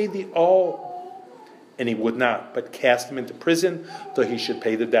will pay thee all. And he would not, but cast him into prison till he should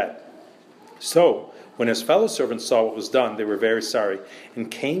pay the debt. So, when his fellow servants saw what was done, they were very sorry,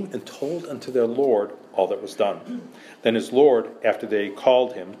 and came and told unto their Lord all that was done. Then his Lord, after they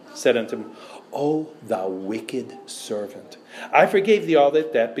called him, said unto him, O thou wicked servant, I forgave thee all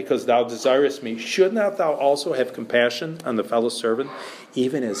that debt, because thou desirest me. Should not thou also have compassion on the fellow servant,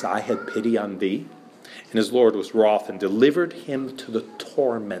 even as I had pity on thee? And his Lord was wroth, and delivered him to the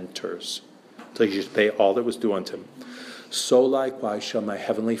tormentors, till he should pay all that was due unto him. So likewise shall my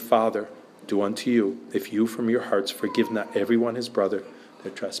heavenly Father do unto you, if you from your hearts forgive not every one his brother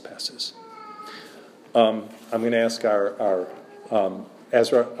their trespasses. I'm going to ask our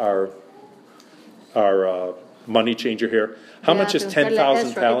Ezra, our money changer here. How much is 10,000 ¿Qué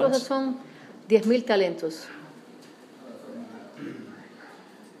cosas talents? son 10,000 talentos?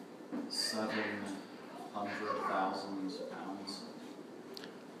 700,000 pounds.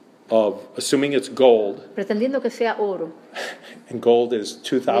 Of assuming it's gold, Pretendiendo que sea oro. and gold is El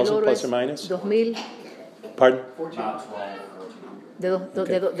 2,000 oro plus es or minus. 2,000, Pardon? About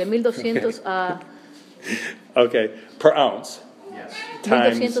 1,200. de 1,200 a Okay, per ounce. Yes.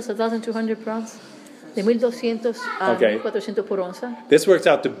 Times. 1,200 a 1,200 pounds. De 1,200 a Okay. 1,400 por onza. This works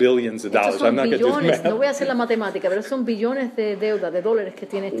out to billions of Estos dollars. son I'm not going to do billones, the no voy a math. hacer la matemática, pero son billones de deuda, de dólares que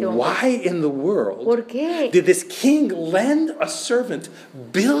tiene este hombre. Why in the world ¿Por qué did this king lend a servant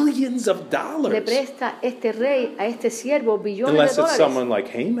billions of le dollars? presta este rey a este siervo billones Unless de it's dólares? someone like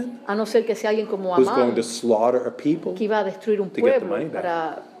Haman, A no ser que sea alguien como who's going Amán, to slaughter a people. que iba a destruir un to get the pueblo money back.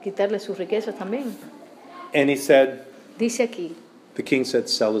 para quitarle sus riquezas también. And he said, Dice aquí, The king said,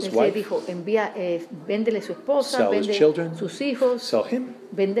 sell his El rey wife, dijo, véndele su esposa, sell his vende children, sus hijos, sell him,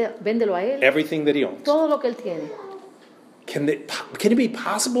 véndelo a él, everything that he owns. todo lo que él tiene. Can it be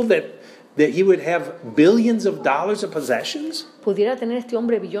possible that he would have billions of dollars of possessions? Pudiera tener este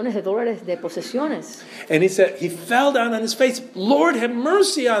hombre billones de dólares de posesiones. And he said, he fell down on his face, Lord, have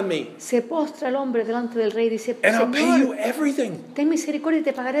mercy on me, Se postra el hombre delante del rey y dice, and I'll pay you Señor, everything. ten misericordia y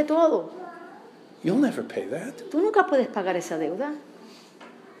te pagaré todo. You'll never pay that. Tú nunca puedes pagar esa deuda.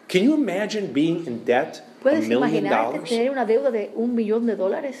 Can you imagine being in debt ¿Puedes $1 million? imaginarte tener una deuda de $1 millón de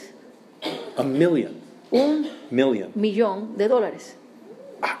dólares? $1 million. $1 Million. millón de dólares.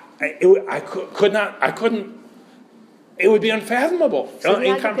 I couldn't. It would be unfathomable,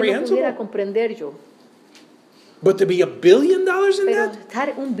 Sería algo que no pudiera incomprehensible. comprender yo. But to be $1 billion in Pero debt,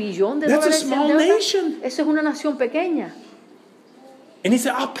 estar $1 billón de That's a dólares en small deuda, nation. eso es una nación pequeña. and he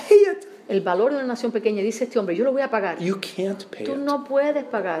said, I'll pay it. El valor de una nación pequeña, dice este hombre, yo lo voy a pagar. You can't pay Tú it. no puedes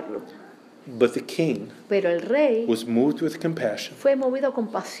pagarlo. But the king Pero el rey was moved with compassion fue movido a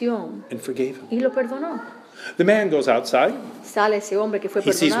compasión and forgave him. y lo perdonó. The man goes outside. Sale ese hombre que fue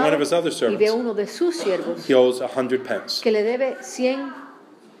He sees one of his other perdonado y ve a servants. uno de sus siervos He owes 100 pence. que le debe 100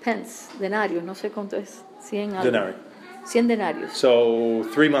 pence, denarios, no sé cuánto es, 100 algo. Denarii. 100 denarios, So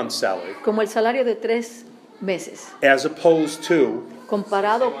 3 months' salary. como el salario de 3 meses, As opposed to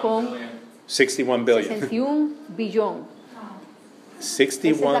comparado con 61 billion. 61 billón. Esa es la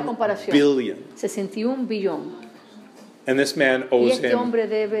 61 comparación. billion. 61 billón. And this man Y owes este him hombre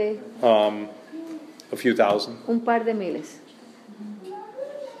debe a few thousand. un par de miles.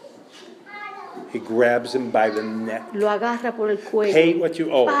 He grabs him by the neck. Lo agarra por el cuello. Pay what you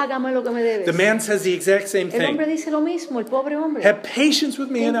owe. Págame lo que me debes. The man says the exact same El hombre thing. dice lo mismo, el pobre hombre. Have patience with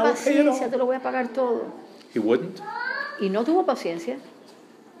me Ten and I will pay it paciencia, all. te lo voy a pagar todo. He wouldn't. Y no tuvo paciencia.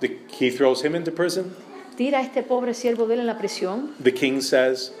 He throws him into prison. Tira a este pobre siervo de él en la prisión. The king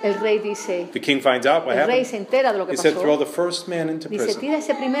says, El rey dice, the king finds out what el rey happened. se entera de lo que He said, throw pasó. the first man into Dice, prison. tira a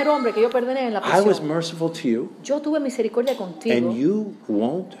ese primer hombre que yo perdoné en la I was prisión. merciful to you, Yo tuve misericordia contigo. and you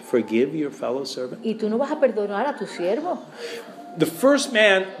won't forgive your fellow servant? Y tú no vas a perdonar a tu siervo. The first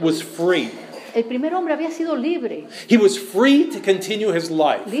man was free. El primer hombre había sido libre. He was free to continue his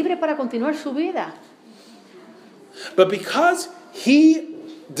life. Libre para continuar su vida. But because he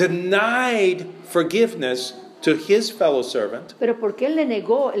denied forgiveness to his fellow servant, Pero porque él le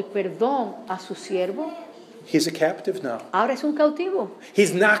negó el perdón a su siervo, he's a captive now. ahora es un cautivo.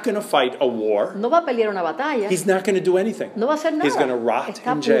 He's not going to fight a war. No va a pelear una batalla. He's not going to do anything. No va a hacer He's going to nada. rot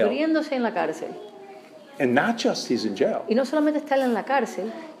Está in jail. pudriéndose en la cárcel. And not just he's in jail. Y no solamente está él en la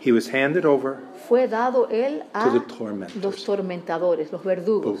cárcel, He was handed over fue dado él a to the tormentors. los tormentadores, los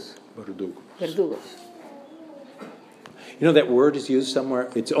verdugos. Verdugos. You know that word is used somewhere.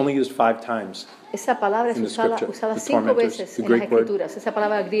 It's only used 5 times. Esa palabra es In the usada scripture, the 5 tormentors, veces the en las Greek word. escrituras. Esa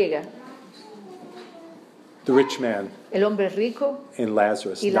palabra griega. The rich man El hombre rico and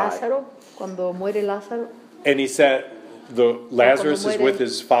Lazarus y died. Lázaro, cuando muere Lázaro, And he said, Lazarus is muere- with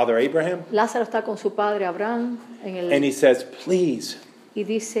his father Abraham. Lázaro está con su padre Abraham en el, And he says, please, y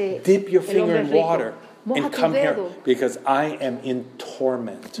dice, dip your el finger hombre in rico, water moja and tu come here dedo, because I am in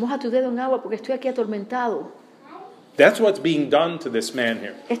torment. moja tu dedo en agua porque estoy aquí atormentado. That's what's being done to this man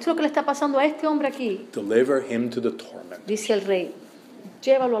here. Esto es lo que le está pasando a este hombre aquí, Deliver him to the torment. dice el rey.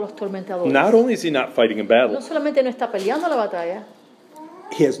 Llévalo a los tormentadores. Not only is he not fighting a battle, No solamente no está peleando la batalla,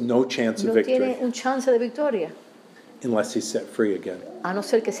 he has no chance no of tiene victory un chance de victoria, unless he's set free again. a no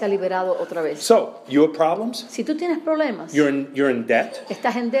ser que sea liberado otra vez. So, you have problems? Si tú tienes problemas, You're in debt?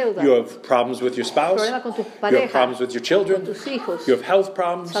 estás en deuda, You have problems with your spouse? problemas con tus You have parejas, problems with your con children? tus hijos, You have health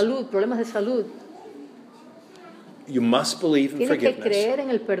problems? salud, problemas de salud, You must believe in tienes que forgiveness. creer en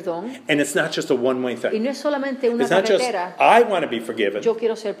el perdón. And it's not just a one-way Y thing. no es solamente una It's not just, carretera, I want to be forgiven. yo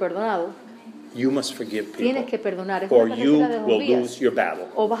quiero ser perdonado. You must forgive Tienes que people. perdonar. Es Or una you carretera de dos will vías. lose your battle.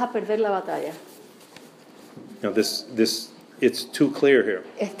 O vas a perder la batalla. You know, it's too clear here.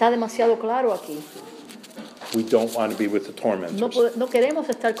 Está demasiado claro aquí. We don't want to be with the tormentors. No queremos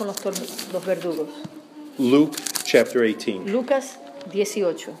estar con los verdugos. Luke chapter 18. Lucas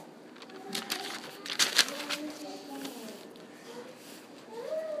 18.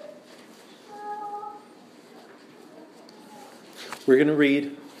 We're going to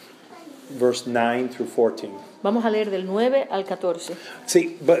read verse 9 through 14. Vamos a leer del 9 al 14.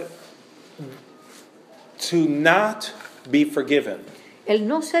 See, but to not be forgiven El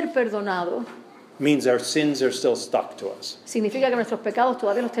no ser perdonado means our sins are still stuck to us. significa que nuestros pecados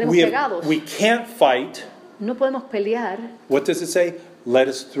todavía los tenemos pegados. We can't fight. No podemos pelear. What does it say? Let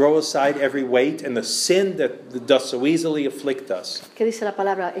us throw aside every weight and the sin that does so easily afflict us. ¿Qué dice la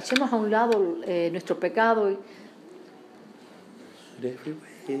palabra? Echemos a un lado nuestro pecado it every way.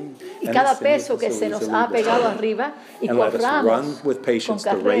 Y And cada ascend it peso que so se nos easily ha beset. pegado arriba y And let us run corramos with con patience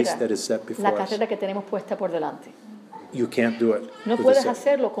the race carrera that is set la before us. carrera que tenemos puesta por delante. You can't do it No with puedes sin.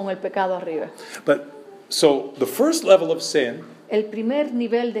 hacerlo con el pecado arriba. But so the first level of sin El primer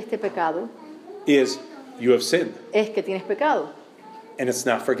nivel de este pecado is you have sinned es que tienes pecado and it's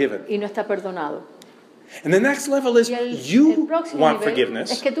not forgiven. y no está perdonado. And the next level is Y el you próximo want nivel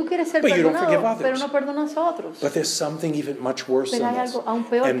forgiveness, es que tú quieres ser but you don't forgive perdonado, pero others. no perdonas a otros. But there's something even much worse Pero than hay this. algo aún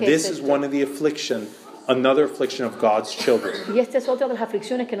peor And que this es is esto. one of the another affliction of God's children. Y esta es otra de las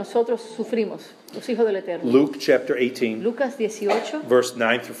aflicciones que nosotros sufrimos, los hijos del Eterno. Luke chapter 18, Lucas 18, verse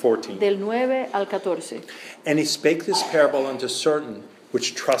 9 through 14. del 9 al 14. And he spake this parable unto certain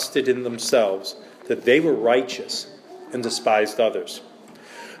which trusted in themselves that they were righteous and despised others.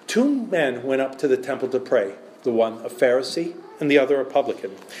 2 men went up to the temple to pray, the one a Pharisee and the other a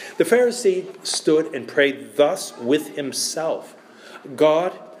publican. The Pharisee stood and prayed thus with himself,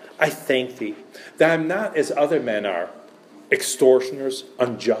 God, I thank thee that I am not as other men are, extortioners,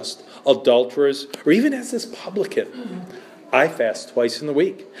 unjust, adulterers, or even as this publican. I fast twice in the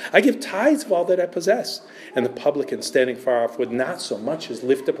week. I give tithes of all that I possess. And the publican, standing far off, would not so much as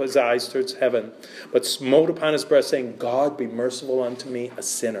lift up his eyes towards heaven, but smote upon his breast, saying, God, be merciful unto me, a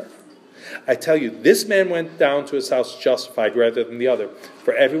sinner. I tell you, this man went down to his house justified rather than the other.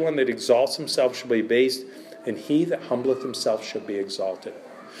 For everyone that exalts himself shall be abased, and he that humbleth himself shall be exalted.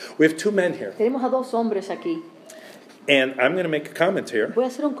 We have 2 men here. Tenemos a 2 hombres aquí. And I'm going to make a comment here. Voy a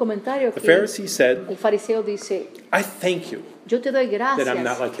hacer un comentario The aquí. Pharisee said, El fariseo dice, I thank you yo te doy gracias that I'm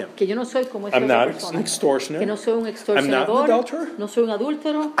not like him. que yo no soy como esa I'm otra not an persona, extortioner. que no soy un I'm not an extorsionador, adulterer. no soy un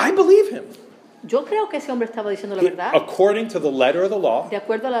adúltero. I believe him. Yo creo que ese hombre estaba diciendo la verdad. According to the letter of the law, De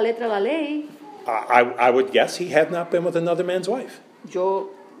acuerdo a la letra de la ley, I would guess he had not been with another man's wife. yo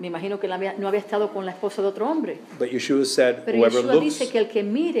me imagino que no había estado con la esposa de otro hombre. But Yeshua said, Pero whoever Yeshua looks dice que el que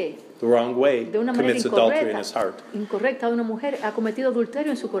mire the wrong way de una manera commits adultery in his heart. incorrecta a una mujer ha cometido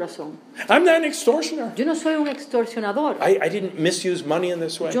adulterio en su corazón. I'm not an extortioner. Yo no soy un extorsionador. I didn't misuse money in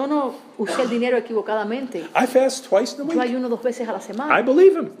this way. Yo no usé el dinero equivocadamente. I fast twice in a Yo week. ayuno 2 veces a la I semana.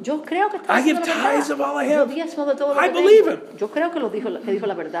 believe him. Yo creo que está I give diciendo la tithes of all I verdad. have. Yo diezmo de todo lo I que believe tengo. him. Yo creo que dijo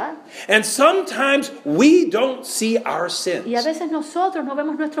la verdad. And sometimes we don't see our sins. Y a veces nosotros no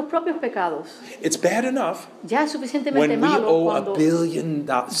vemos nuestros propios pecados. It's bad enough Ya es suficientemente when we malo owe cuando $1 billion,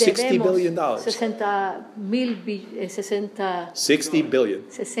 $60 debemos billion.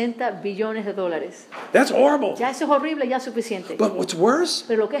 60 billones de dólares. That's horrible. Ya eso es horrible, ya es suficiente. But what's worse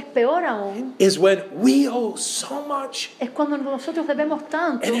Pero lo que es peor aún is when we owe so much es cuando nosotros debemos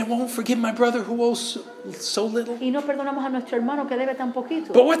tanto and I won't forgive my brother who owes so little. y no perdonamos a nuestro hermano que debe tan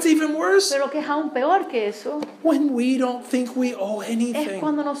poquito. But what's even worse, Pero lo que es aún peor que eso when we don't think we owe es anything.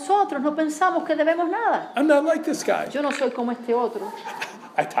 cuando nosotros no pensamos que debemos nada. I'm not like this guy. Yo no soy como este otro.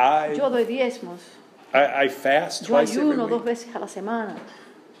 I tithe. Yo doy diezmos. I fast Yo twice every ayuno 2 week. veces a la semana.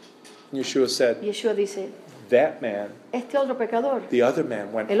 Yeshua said, Y Yeshua dice, that man, este otro pecador, the other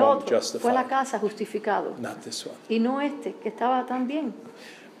man went el home otro, fue a la justified, casa justificado. not this one. Y no este, que estaba tan bien.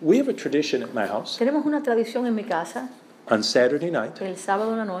 We have a tradition at my house. Tenemos una tradición en mi casa, On Saturday night, el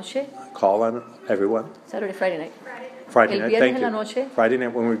sábado en la noche, call on everyone. Friday night, Friday El night, viernes thank en la you. noche. Friday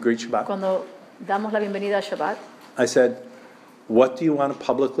night when we greet Shabbat. cuando damos la bienvenida a Shabbat, I said, what do you want to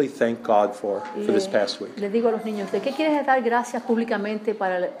publicly thank God for this past week? le digo a los niños, ¿de qué quieres dar gracias públicamente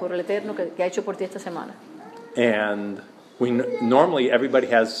por el Eterno que ha hecho por ti esta semana? And normally everybody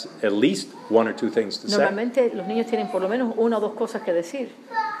has at least 1 or 2 things to say. Normalmente los niños tienen por lo menos 1 o 2 cosas que decir.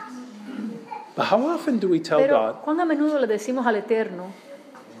 But how often do we tell Pero God, ¿cuán a menudo le decimos al Eterno,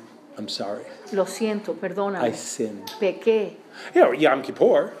 I'm sorry, lo siento, I perdóname, sinned? pequé? Yom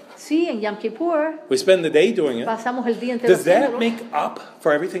Kippur, Sí, en Yom Kippur we spend the day doing it. pasamos el día entero Does that haciéndolo, make up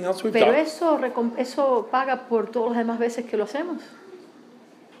for everything else we've pero done? eso paga por todas las demás veces que lo hacemos.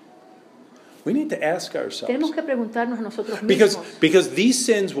 We need to ask ourselves. Tenemos que preguntarnos a nosotros mismos, Because these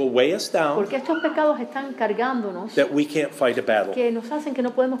sins will weigh us down porque estos pecados están cargándonos, that we can't fight a battle. que nos hacen que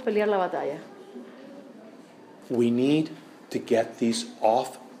no podemos pelear la batalla. We need to get these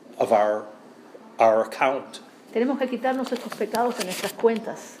off of our account. Tenemos que quitarnos estos pecados de nuestras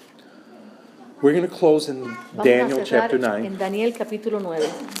cuentas. We're going to close in Vamos Daniel a cerrar chapter 9. en Daniel capítulo 9.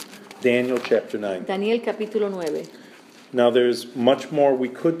 Daniel chapter 9. Daniel capítulo 9. Now there's much more we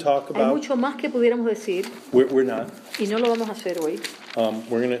could talk Hay about. mucho más que pudiéramos decir We're not. y no lo vamos a hacer hoy.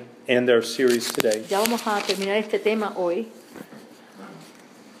 We're going to end our series today. Ya vamos a terminar este tema hoy.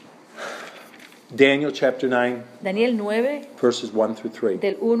 Daniel chapter 9, Daniel 9, verses 1 through 3.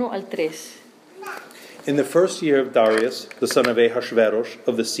 del 1 al 3. In the first year of Darius, the son of Ahasuerus,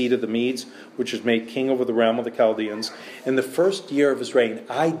 of the seed of the Medes, which was made king over the realm of the Chaldeans, in the first year of his reign,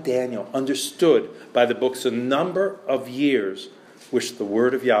 I, Daniel, understood by the books the number of years which the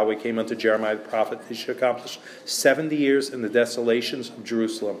word of Yahweh came unto Jeremiah the prophet, he should accomplish 70 years in the desolations of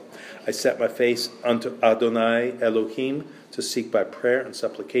Jerusalem. I set my face unto Adonai Elohim to seek by prayer and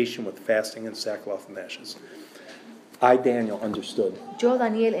supplication with fasting and sackcloth and ashes. I, Daniel, understood. Yo,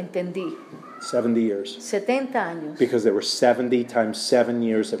 Daniel, entendí. 70 years. 70 años. Because there were 70 times 7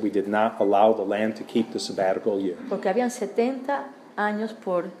 years that we did not allow the land to keep the sabbatical year. Porque habían 70 años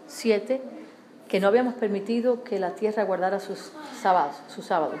por 7 que no habíamos permitido que la tierra guardara sus sábados.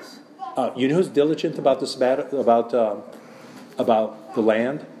 You know who's diligent about the sabbat, about the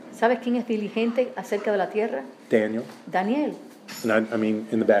land? ¿Sabes quién es diligente acerca de la tierra? Daniel. Daniel. And I mean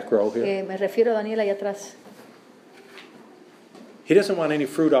in the back row here. Me refiero a Daniel allá atrás. He doesn't want any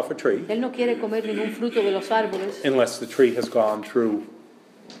fruit off a tree. Él no quiere comer ningún fruto de los árboles. Unless the tree has gone through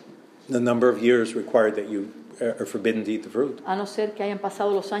the number of years required that you are forbidden to eat the fruit. A no ser que hayan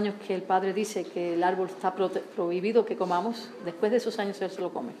pasado los años que el Padre dice que el árbol está prohibido que comamos, después de esos años él se lo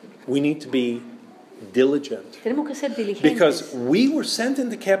come. We need to be diligent. Tenemos que ser diligentes. Because we were sent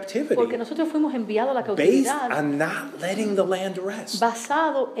into captivity. Porque nosotros fuimos enviados a la based cautividad. on not letting the land rest.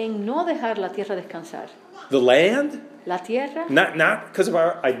 Basado en no dejar la tierra descansar. The land. La tierra. Not because of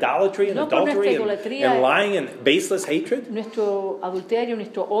our idolatry and no adultery and lying and baseless hatred. Nuestro adulterio,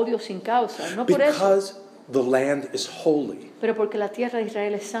 nuestro odio sin causa. No por because eso. The land is holy. Pero porque la tierra de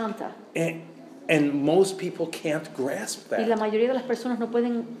Israel es santa. And most people can't grasp that. Y la mayoría de las personas no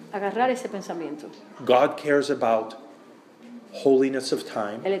pueden agarrar ese pensamiento. God cares about holiness of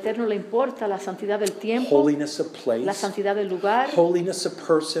time. El Eterno le importa la santidad del tiempo. Holiness of place. La santidad del lugar. Holiness of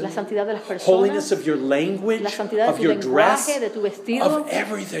person. La santidad de las personas. Holiness of your language. La santidad of de tu your lenguaje, dress. de tu vestido. Of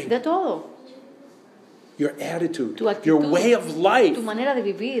everything. De todo. Your attitude. Tu actitud, your way of life. Tu manera de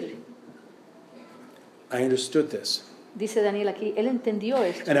vivir. I understood this. Dice Daniel aquí, él entendió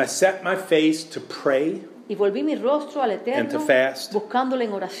esto. And I set my face to pray. Y volví mi rostro al Eterno, and to fast, buscándole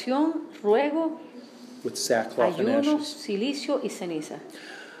en oración, ruego, with sackcloth and ayunos, ashes. silicio y ceniza.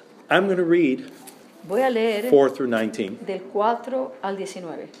 I'm going to read Voy a leer 4 through 19. del 4 al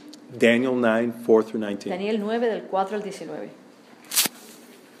 19. Daniel 9, 4 through 19. Daniel 9 del 4 al 19.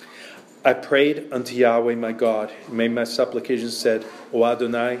 I prayed unto Yahweh my God, and made my supplications, said, O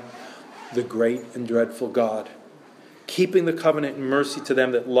Adonai, the great and dreadful God, keeping the covenant and mercy to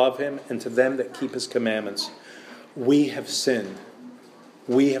them that love him and to them that keep his commandments. We have sinned.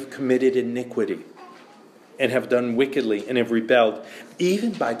 We have committed iniquity and have done wickedly and have rebelled,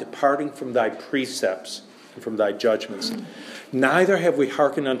 even by departing from thy precepts and from thy judgments. Neither have we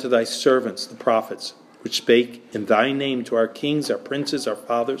hearkened unto thy servants, the prophets, which spake in thy name to our kings, our princes, our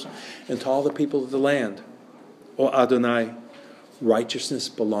fathers, and to all the people of the land. O Adonai, righteousness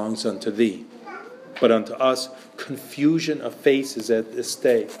belongs unto thee, but unto us confusion of faces at this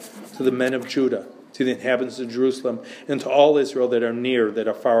day, to the men of Judah, to the inhabitants of Jerusalem, and to all Israel that are near, that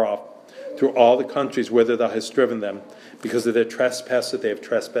are far off, through all the countries whither thou hast driven them, because of their trespass that they have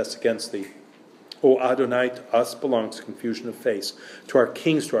trespassed against thee. O Adonai, to us belongs confusion of face, to our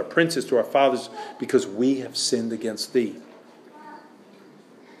kings, to our princes, to our fathers, because we have sinned against thee.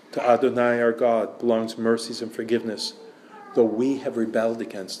 To Adonai our God belongs mercies and forgiveness, though we have rebelled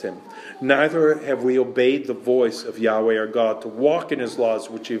against him. Neither have we obeyed the voice of Yahweh our God, to walk in his laws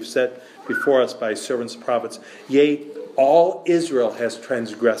which he has set before us by his servants the prophets. Yea, all Israel has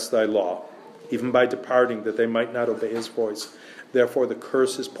transgressed thy law, even by departing, that they might not obey his voice. Therefore the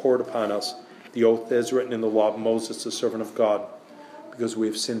curse is poured upon us, the oath that is written in the law of Moses, the servant of God, because we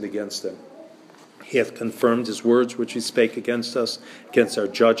have sinned against him. He hath confirmed his words which he spake against us, against our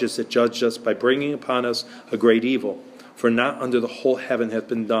judges that judged us, by bringing upon us a great evil. For not under the whole heaven hath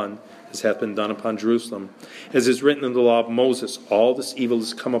been done, as hath been done upon Jerusalem. As is written in the law of Moses, all this evil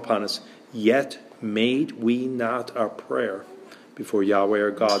is come upon us, yet made we not our prayer before Yahweh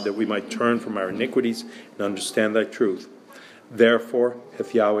our God, that we might turn from our iniquities and understand thy truth. Therefore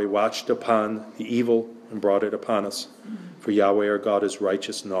hath Yahweh watched upon the evil and brought it upon us. For Yahweh our God is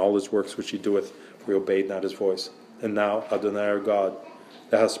righteous in all his works which he doeth, for he obeyed not his voice. And now, Adonai our God,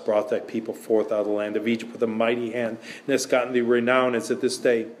 thou hast brought thy people forth out of the land of Egypt with a mighty hand, and hast gotten thee renown as at this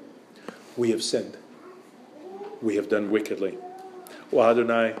day. We have sinned. We have done wickedly. O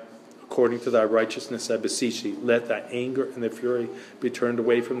Adonai, according to thy righteousness I beseech thee, let thy anger and thy fury be turned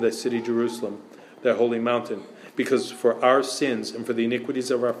away from thy city Jerusalem, thy holy mountain. Because for our sins and for the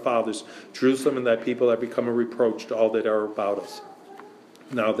iniquities of our fathers, Jerusalem and thy people have become a reproach to all that are about us.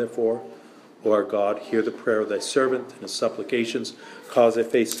 Now therefore, O our God, hear the prayer of thy servant and his supplications. Cause thy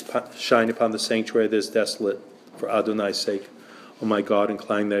face to shine upon the sanctuary that is desolate, for Adonai's sake. O my God,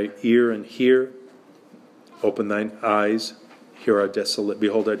 incline thy ear and hear. Open thine eyes,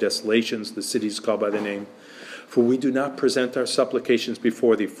 behold our desolations, the cities called by thy name. For we do not present our supplications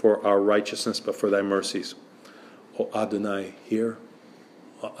before thee for our righteousness, but for thy mercies. O Adonai, hear.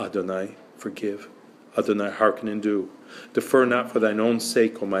 O Adonai, forgive. Adonai, hearken and do. Defer not for thine own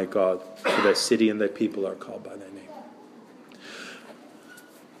sake, O my God, for thy city and thy people are called by thy name.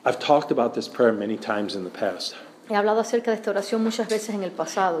 I've talked about this prayer many times in the past. He hablado acerca de esta oración muchas veces en el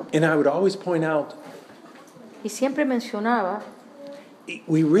pasado. And I would always point out, Y siempre mencionaba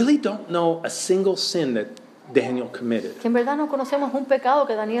we really don't know a single sin that Daniel committed. que en verdad no conocemos un pecado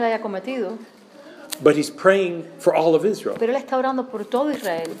que Daniel haya cometido, But he's praying for all of Israel. pero él está orando por todo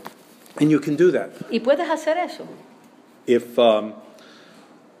Israel. And you can do that. Y puedes hacer eso.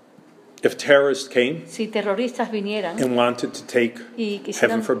 If terrorists came Si terroristas vinieran and wanted to take, y heaven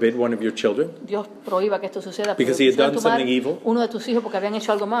quisieran, forbid, one of your children, Dios prohíba que esto suceda, Because pero he had quisieran done tomar something evil, uno de tus hijos porque habían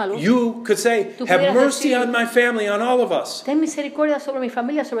hecho algo malo, you could say, Tú have pudieras mercy decir, on my family, on all of us. ten misericordia sobre mi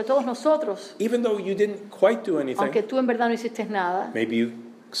familia, sobre todos nosotros. Even though you didn't quite do anything. Aunque tú en verdad no hiciste nada, Maybe you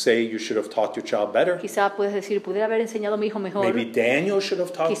say you should have taught your child better. quizá puedes decir, pudiera haber enseñado a mi hijo mejor. Maybe Daniel should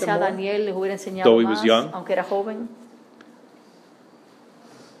have taught them Quizá more. Daniel les hubiera enseñado Though he was más, young. aunque era joven.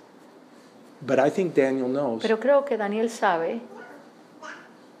 But I think Daniel knows Pero creo que Daniel sabe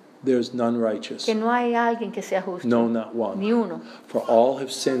there's none righteous. que no hay alguien que sea justo, No, not one. ni uno, For all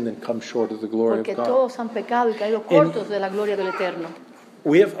have sinned and come short of the glory porque of God. todos han pecado y caído cortos de la gloria del Eterno.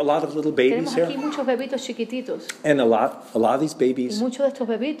 We have a lot of little babies Tenemos aquí here. muchos bebitos chiquititos, And a lot of these y babies, muchos de estos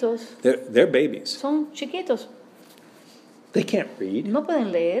bebitos they're babies. son chiquitos, They can't read. no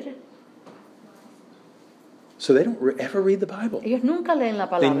pueden leer, So they don't ever read the Bible. ellos nunca leen la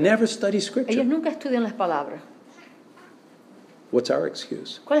They palabra, never study ellos Scripture. nunca estudian las palabras. What's our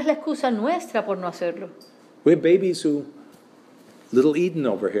excuse? ¿Cuál es la excusa nuestra por no hacerlo? We have babies little Eden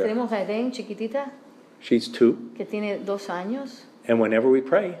over here, Tenemos a Eden chiquitita she's 2, que tiene 2 años. and whenever we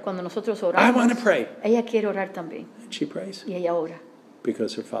pray, Cuando nosotros I oramos, want to pray. ella quiere orar también, And she prays y ella ora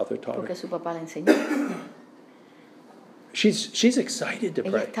because her father taught porque her. su papá la enseñó. She's excited to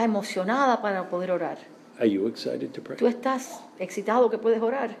Ella pray. está emocionada para poder orar. Are you excited to pray? Tú estás excitado que puedes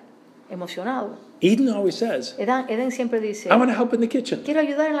orar, emocionado. Eden always says, Eden siempre dice, I want to help in the kitchen. quiero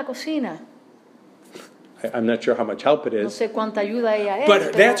ayudar en la cocina. I'm not sure how much help it No is. sé cuánta ayuda ella es,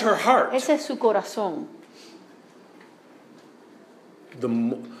 But pero that's her heart. ese es su corazón.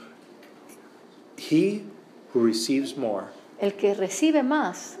 He who receives more El que recibe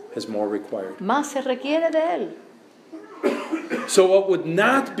más, has more required. más se requiere de él. So what would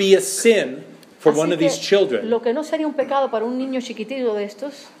not be a sin for Así one of que these children lo que no sería un pecado para un niño chiquitito de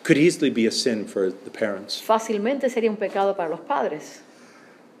estos, could easily be a sin for the parents. fácilmente sería un pecado para los padres.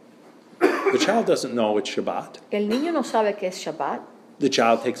 The child doesn't know it's Shabbat. El niño no sabe que es Shabbat, The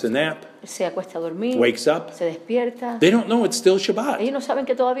child takes a nap, se acuesta a dormir, wakes up. se despierta. They don't know it's still Shabbat. Ellos no saben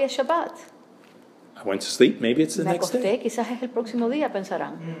que todavía es Shabbat. I went to sleep, maybe it's the Me next acosté, day. quizás es el próximo día,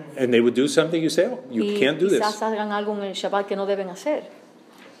 pensarán. And they would do something, you say, oh, you Y can't do this. quizás hagan algo en el Shabbat que no deben hacer.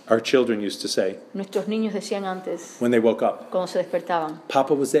 Our children used to say, Nuestros niños decían antes, when they woke up, cuando se despertaban,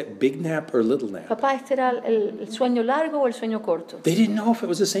 Papa, was that big nap or little nap? papá, ¿este era el sueño largo o el sueño corto? They didn't know if it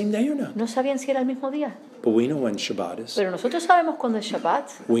was the same day or not. No sabían si era el mismo día. But we know when Shabbat is. Pero nosotros sabemos cuándo es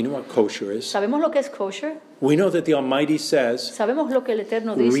Shabbat, We know what kosher is. sabemos lo que es kosher, We know that the Almighty says, sabemos lo que el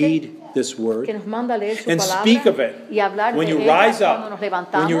Eterno dice, read this que word nos manda a leer su and speak of palabra it y hablar when de you ella rise cuando up, nos when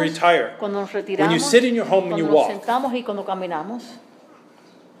levantamos, you retire, cuando nos when retiramos, you sit in your home and cuando you nos walk. sentamos y cuando caminamos.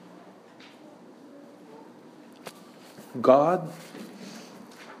 God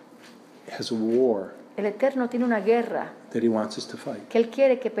has a war El Eterno tiene una guerra that He wants us to fight. que Él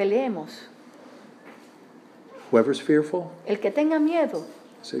quiere que peleemos. Whoever's fearful, El que tenga miedo,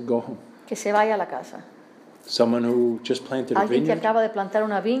 say, go home. que se vaya a la casa. Someone who just planted a Alguien que vineyard, acaba de plantar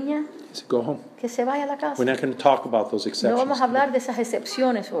una viña, say, go home. que se vaya a la casa. We're not going to talk about those No exceptions. vamos a hablar de esas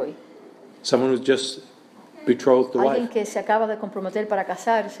excepciones hoy. Someone who's just betrothed a Alguien wife, que se acaba de comprometer para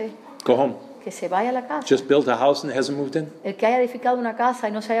casarse, go home. que se vaya a la casa. Just built a house and hasn't moved in, El que haya edificado una casa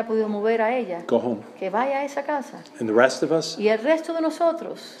y no se haya podido mover a ella, go home. que vaya a esa casa. And the rest of us, Y el resto de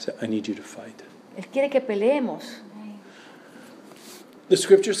nosotros, say, I need you to fight. Él quiere que peleemos. The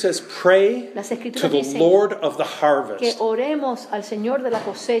scripture says, pray Las to escrituras the dicen Lord of the que harvest. oremos al Señor de la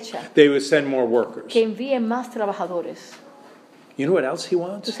cosecha, They would send more workers. que envíe más trabajadores. You know what else He ¿Tú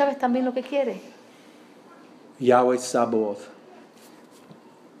wants? sabes también lo que quiere? Yahweh Sabaoth,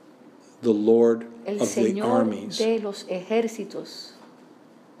 the Lord El of the Señor armies, de los ejércitos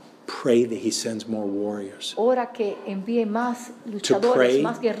Pray that he sends more warriors. Ora que envíe más luchadores, pray,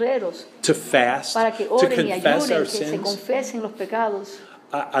 más guerreros, To fast, para que to oren y confess ayunen, our que se sins. confesen los pecados.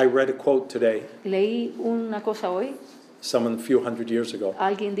 I read a quote today. Leí una cosa hoy. Someone a few hundred years ago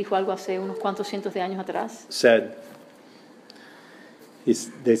Alguien dijo algo hace unos cuantos cientos de años atrás.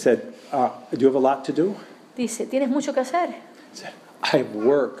 They said, do you have a lot to do? Dice, ¿tienes mucho que hacer? He said, I have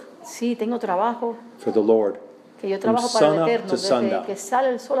work Sí, tengo trabajo. for the Lord. Que yo trabajo From para el sunup Eterno, to desde sundown. que sale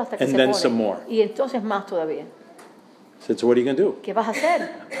el sol hasta que And se then some pone. more. Y entonces más todavía. I said, so what are you going to do? ¿Qué vas a hacer?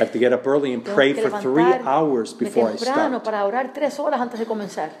 I have to get up early and Tengo pray que for 3 hours levantarme before I temprano start. para orar 3 horas antes de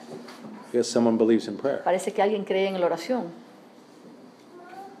comenzar. Because someone believes in prayer. Parece que alguien cree en la oración.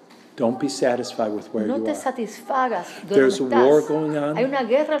 Don't be satisfied with where No you te are. satisfagas de There's donde a estás. war going on Hay una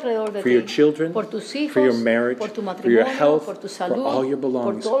guerra alrededor de for ti. your children, por tus hijos, for your marriage, por tu for your matrimonio, health, por tu for salud, all your por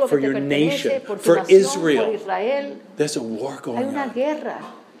belongings, todo lo for que te your pertenece, nation, por tu for nación, Israel. por Israel. There's a war Hay going una on. guerra.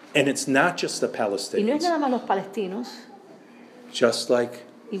 And it's not just the Y no es Palestinians. nada más los palestinos, Just like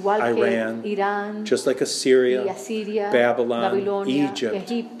igual Iran, que Irán, just like y Assyria, Asiria, Babylon, Babilonia, Egypt,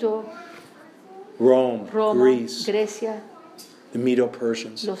 Egipto, Rome, Roma, Greece, Grecia, the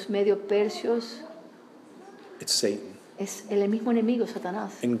Medo-Persians. los medio persios. It's Satan. Es el mismo enemigo,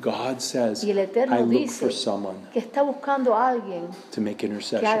 Satanás. And God says, Y el Eterno I look dice for someone que está buscando a alguien to make que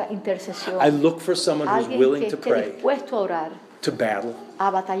haga intercession. intercesión. I look for someone who's Alguien willing que to esté pray, dispuesto a orar, to battle, a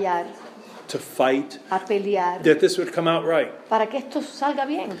batallar, to fight, a pelear, that this would come out right. para que esto salga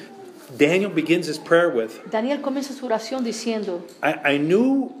bien. Daniel begins his prayer with, Daniel comienza su oración diciendo, I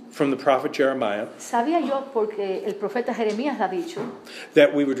knew from the prophet Jeremiah sabía yo, porque el profeta Jeremías ha dicho,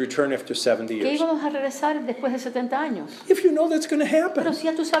 that we would return after 70 que years. íbamos a regresar después de 70 años. If you know that's going to happen, Pero si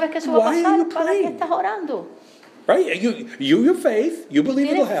ya tú sabes que eso va a why are pasar, you ¿para qué praying? estás orando? Right? Your faith, you believe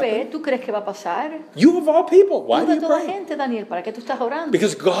it'll ¿Tienes fe? happen. ¿Tú crees que va a pasar? You of all people, why Tú do de you toda pray? gente, Daniel, ¿para qué tú estás orando?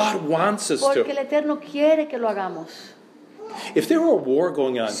 Because God wants us Porque el to. Eterno quiere que lo hagamos. If there were a war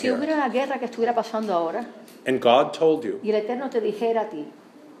going on Si here, hubiera una guerra que estuviera pasando ahora, and God told you, y el Eterno te dijera a ti,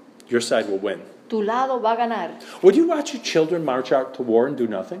 your side will win, tu lado va a ganar, would you watch your children march out to war and do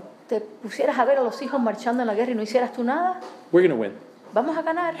nothing? te pusieras a ver a los hijos marchando en la guerra y no hicieras tú nada, We're going to win. vamos a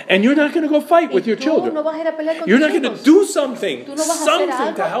ganar. And you're not going to go fight with Y your tú children. no vas a ir a pelear con You're tus not going to hijos. do something, Tú no vas a hacer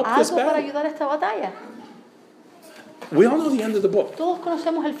something to help this algo para battle. ayudar a esta batalla. We all know the end of the book. Todos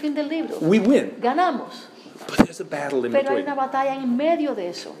conocemos el fin del libro. We win. Ganamos. But there's a battle in Pero hay between. una batalla en medio de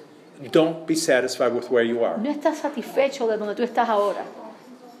eso. Don't be satisfied with where you are. No estás satisfecho de donde tú estás ahora.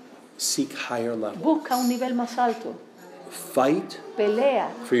 Seek higher level. Busca un nivel más alto. Fight Pelea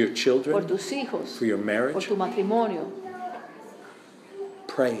for your por children, tus hijos, for your por marriage. tu matrimonio.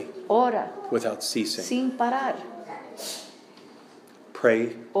 Pray Ora without ceasing. sin parar.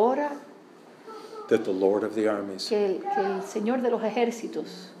 Pray Ora that the Lord of the armies que el Señor de los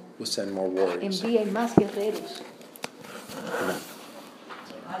ejércitos will send more warriors. envíe más guerreros.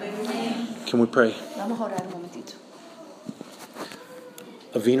 Can we pray? Vamos a orar un momentito.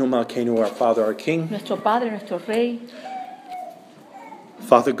 Avinu Malkeinu, our Father, our King. Nuestro Padre, nuestro Rey,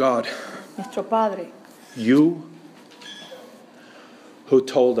 Father God, nuestro Padre, you who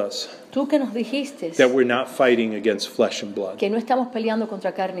told us tú que nos dijiste that we're not fighting against flesh and blood. que no estamos peleando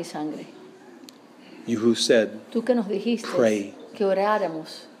contra carne y sangre. You who said, Tú que nos dijiste Pray. que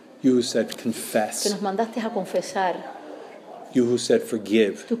oráramos, you who said, que confess. nos mandaste a confesar. You who said,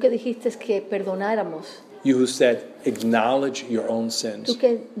 forgive. Tú que dijiste que perdonáramos. You who said, acknowledge your own sins. Tú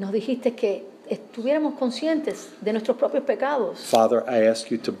que nos dijiste que estuviéramos conscientes de nuestros propios pecados. Father, I ask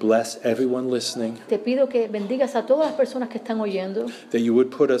you to bless everyone listening, Te pido que bendigas a todas las personas que están oyendo, that you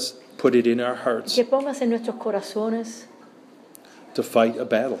would put it in our hearts que pongas en nuestros corazones to fight a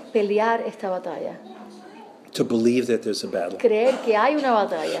battle, pelear esta batalla, to believe that there's a battle. creer que hay una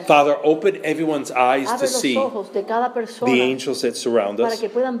batalla. Father, open everyone's eyes Abre to los see ojos de cada persona the angels that surround para us que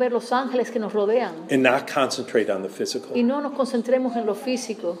puedan ver los ángeles que nos rodean and not concentrate on the y physical. no nos concentremos en lo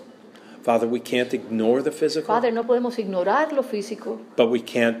físico. Father, we can't ignore the physical, Padre, no podemos ignorar lo físico, but we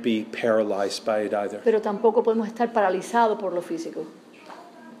can't be paralyzed by it either. pero tampoco podemos estar paralizados por lo físico.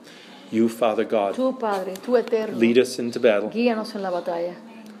 You, Father God, Tú, Padre, tú eterno, lead us into battle. guíanos en la batalla.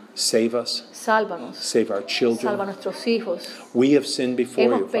 Save us. Sálvanos. Save our Salva a children. nuestros hijos. We have sinned before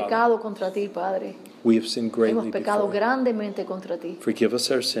you, Hemos Father. pecado contra ti, Padre. We have sinned greatly Hemos pecado before you. grandemente contra ti. Forgive us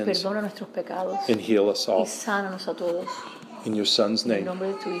our sins Perdona nuestros pecados and heal us y all. sánanos a todos. In your Son's En el name, nombre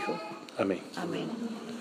de tu Hijo. Amen. Amén.